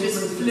hands would just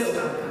flow.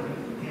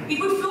 It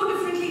would flow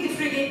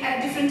differently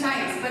at different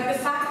times, but the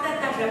fact that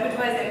that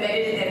repertoire is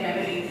embedded in their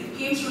memory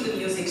came through the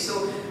music.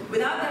 So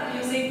without that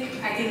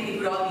music, I think it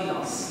would all be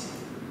lost.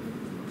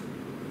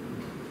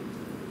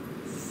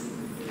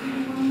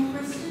 One more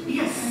question?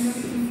 Yes. I know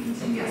we can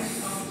continue. Yes.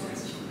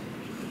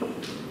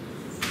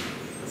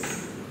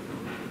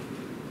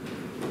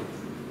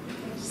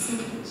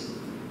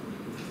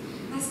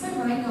 As per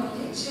my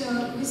knowledge,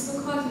 you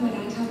spoke about the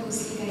Maratha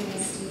Bhosle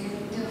dynasty,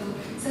 and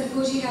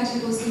Sarkoji Raja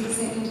Bhosle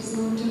II is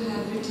known to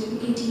have written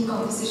 18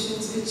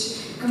 compositions which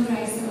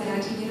comprise the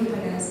Marathi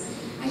Nirupadas.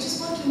 I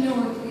just want to know,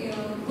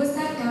 was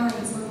that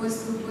dance or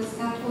was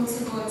that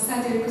also called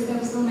Sadar? Because there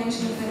was no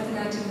mention of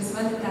Bharatanatyam as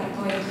well at that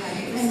point.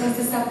 And does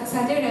the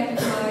Sadar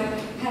repertoire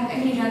have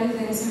any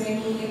relevance or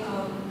any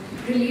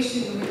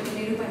relation with the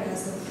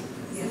Nirupanas of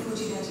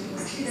Sarfoji Raja?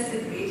 Actually, that's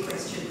a great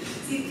question.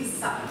 See,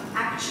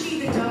 actually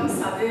the terms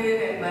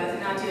Sadar and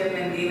Bharatanatyam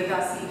and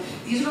Devadasi,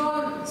 these are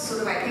all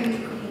sort of, I think,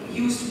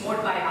 used more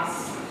by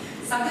us.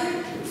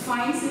 Sadar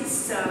finds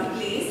its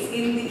place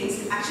in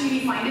the, actually we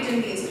find it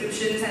in the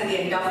inscriptions and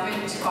the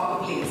endowment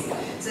copper plates.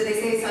 So they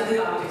say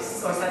Sadar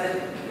artists or Sadar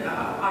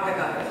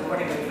artagaras or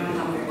whatever, you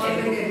know, or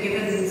they're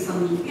given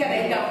some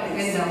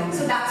endowments.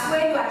 So that's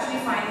where you actually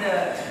find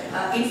the,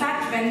 in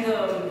fact, when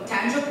the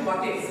Tanjore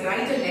Potters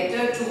write a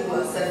letter to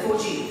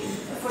Sarfoji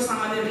for some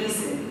other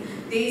reason,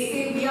 they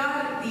say we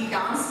are the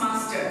dance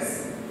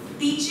masters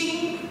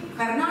teaching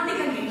Carnatic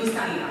and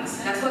Hindustani dance.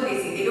 That's what they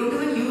say. They don't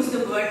even use the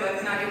word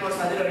Bharatanatyam or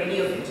Sadar or any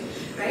of it.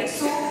 Right?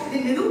 So the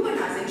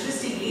Nirupanas,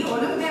 interestingly, all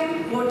of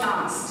them were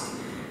danced.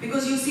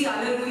 Because you see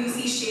Alaru, you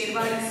see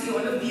Sherva, you see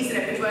all of these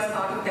repertoires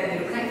part of that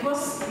Nirupana. It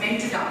was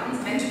meant to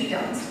dance, meant to be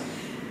danced.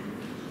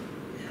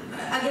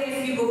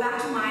 Again, if you go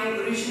back to my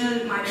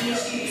original, my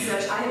PhD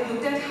research, I have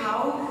looked at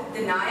how the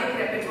Nayak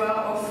repertoire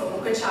of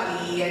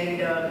Mukhachali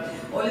and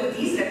all of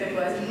these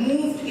repertoires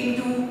moved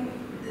into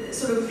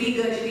sort of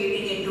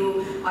regurgitating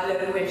into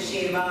Alaru and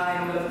Sherva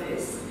and all of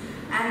this.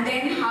 And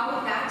then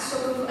how that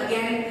sort of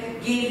again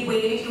gave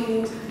way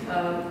to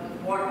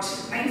what,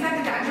 in fact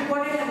the Tanjore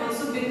Potters have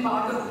also been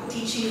part of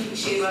teaching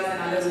Shervas and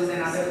Alarus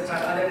and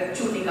other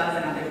Churnikas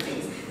and other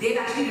things. They've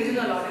actually written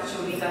a lot of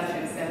Churnikas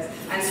themselves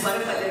and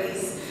Swara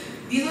Pallavis.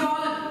 These are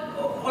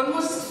all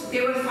almost,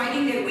 they were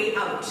finding their way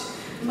out.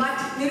 But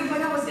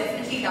Nirupana was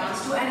definitely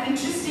danced to, and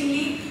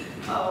interestingly,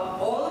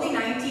 all the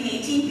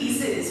 1918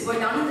 pieces were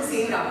done in the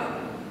same raga.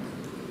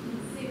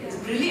 It's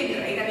brilliant,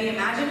 right? I mean,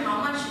 imagine how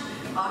much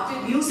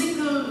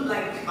musical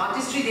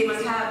artistry they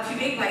must have. If you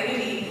make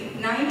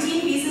Bhairavi,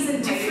 19 pieces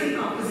in different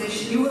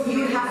compositions. You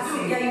would have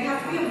to, you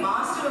have to be a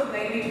master of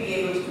Bhairavi to be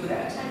able to do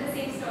that. And the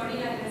same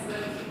storyline as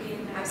well.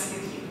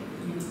 Absolutely.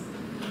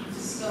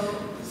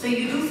 So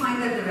you do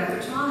find that the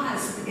repertoire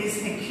is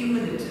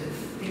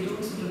accumulative. They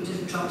don't sort of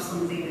just drop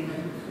something and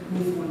then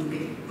move on.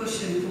 They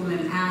push and pull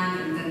and add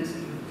and then sort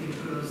of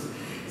it grows.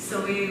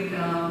 So we're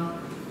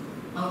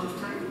out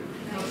of time.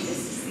 Just to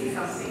say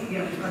something.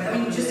 Yeah, I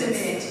mean, just a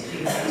minute.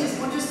 I just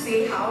want to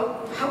say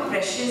how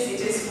precious it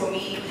is for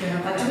me to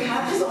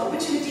have this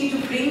opportunity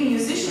to bring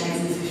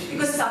musicians.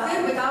 Because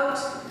Sadar without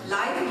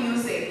live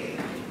music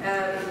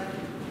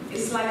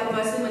is like a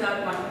person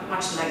without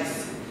much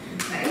life,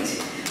 right?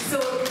 So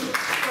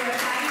for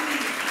Akademi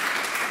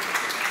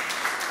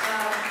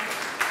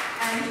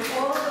and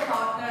all the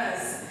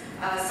partners,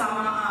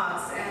 Sama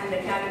Arts and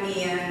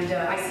Akademi and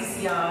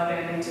ICCR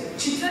and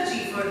Chitra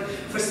ji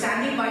for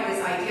standing by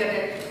this idea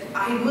that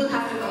I will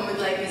have to come with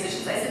live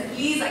musicians. I said,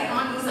 please, I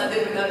can't do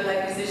Sadar without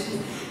live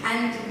musicians.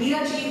 And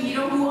Meera ji,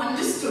 who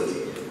understood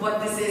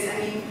what this is. I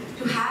mean,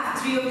 to have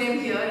 3 of them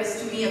here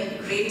is to me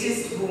a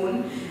greatest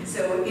boon.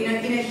 So in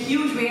a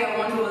huge way, I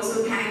want to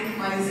also thank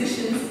my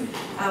musicians,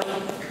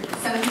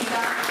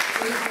 Sangeeta.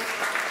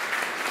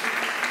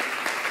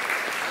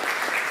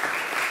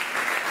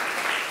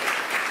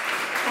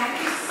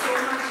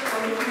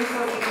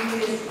 For giving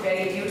me this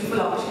very beautiful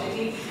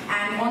opportunity,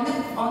 and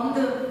on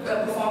the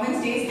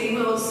performance days they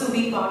will also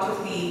be part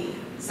of the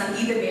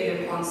Sangeeta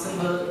Melam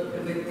ensemble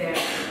with their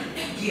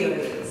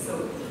gear.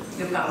 So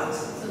look out.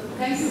 So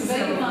thank you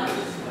very much.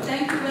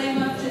 Thank you very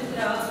much,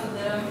 Chitra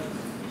Sundaram.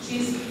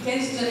 She's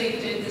guest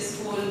directed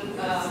this whole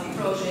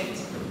project.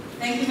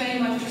 Thank you very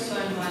much to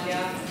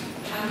Swarnamalya,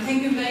 and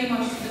thank you very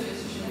much to the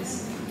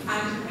musicians.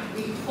 And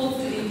we hope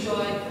to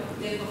enjoy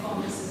their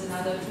performances in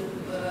other 2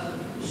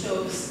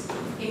 shows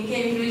in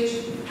Cambridge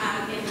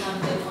and in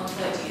London on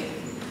 30th.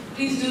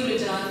 Please do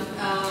return,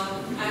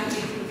 and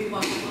it will be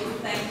wonderful.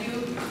 Thank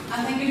you.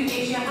 And thank you to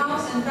Asia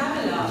House and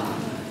Pamela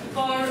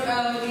for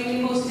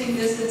really hosting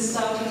this and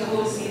starting the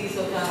whole series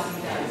of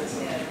dancing dances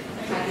here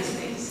at this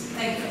place.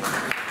 Thank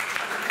you.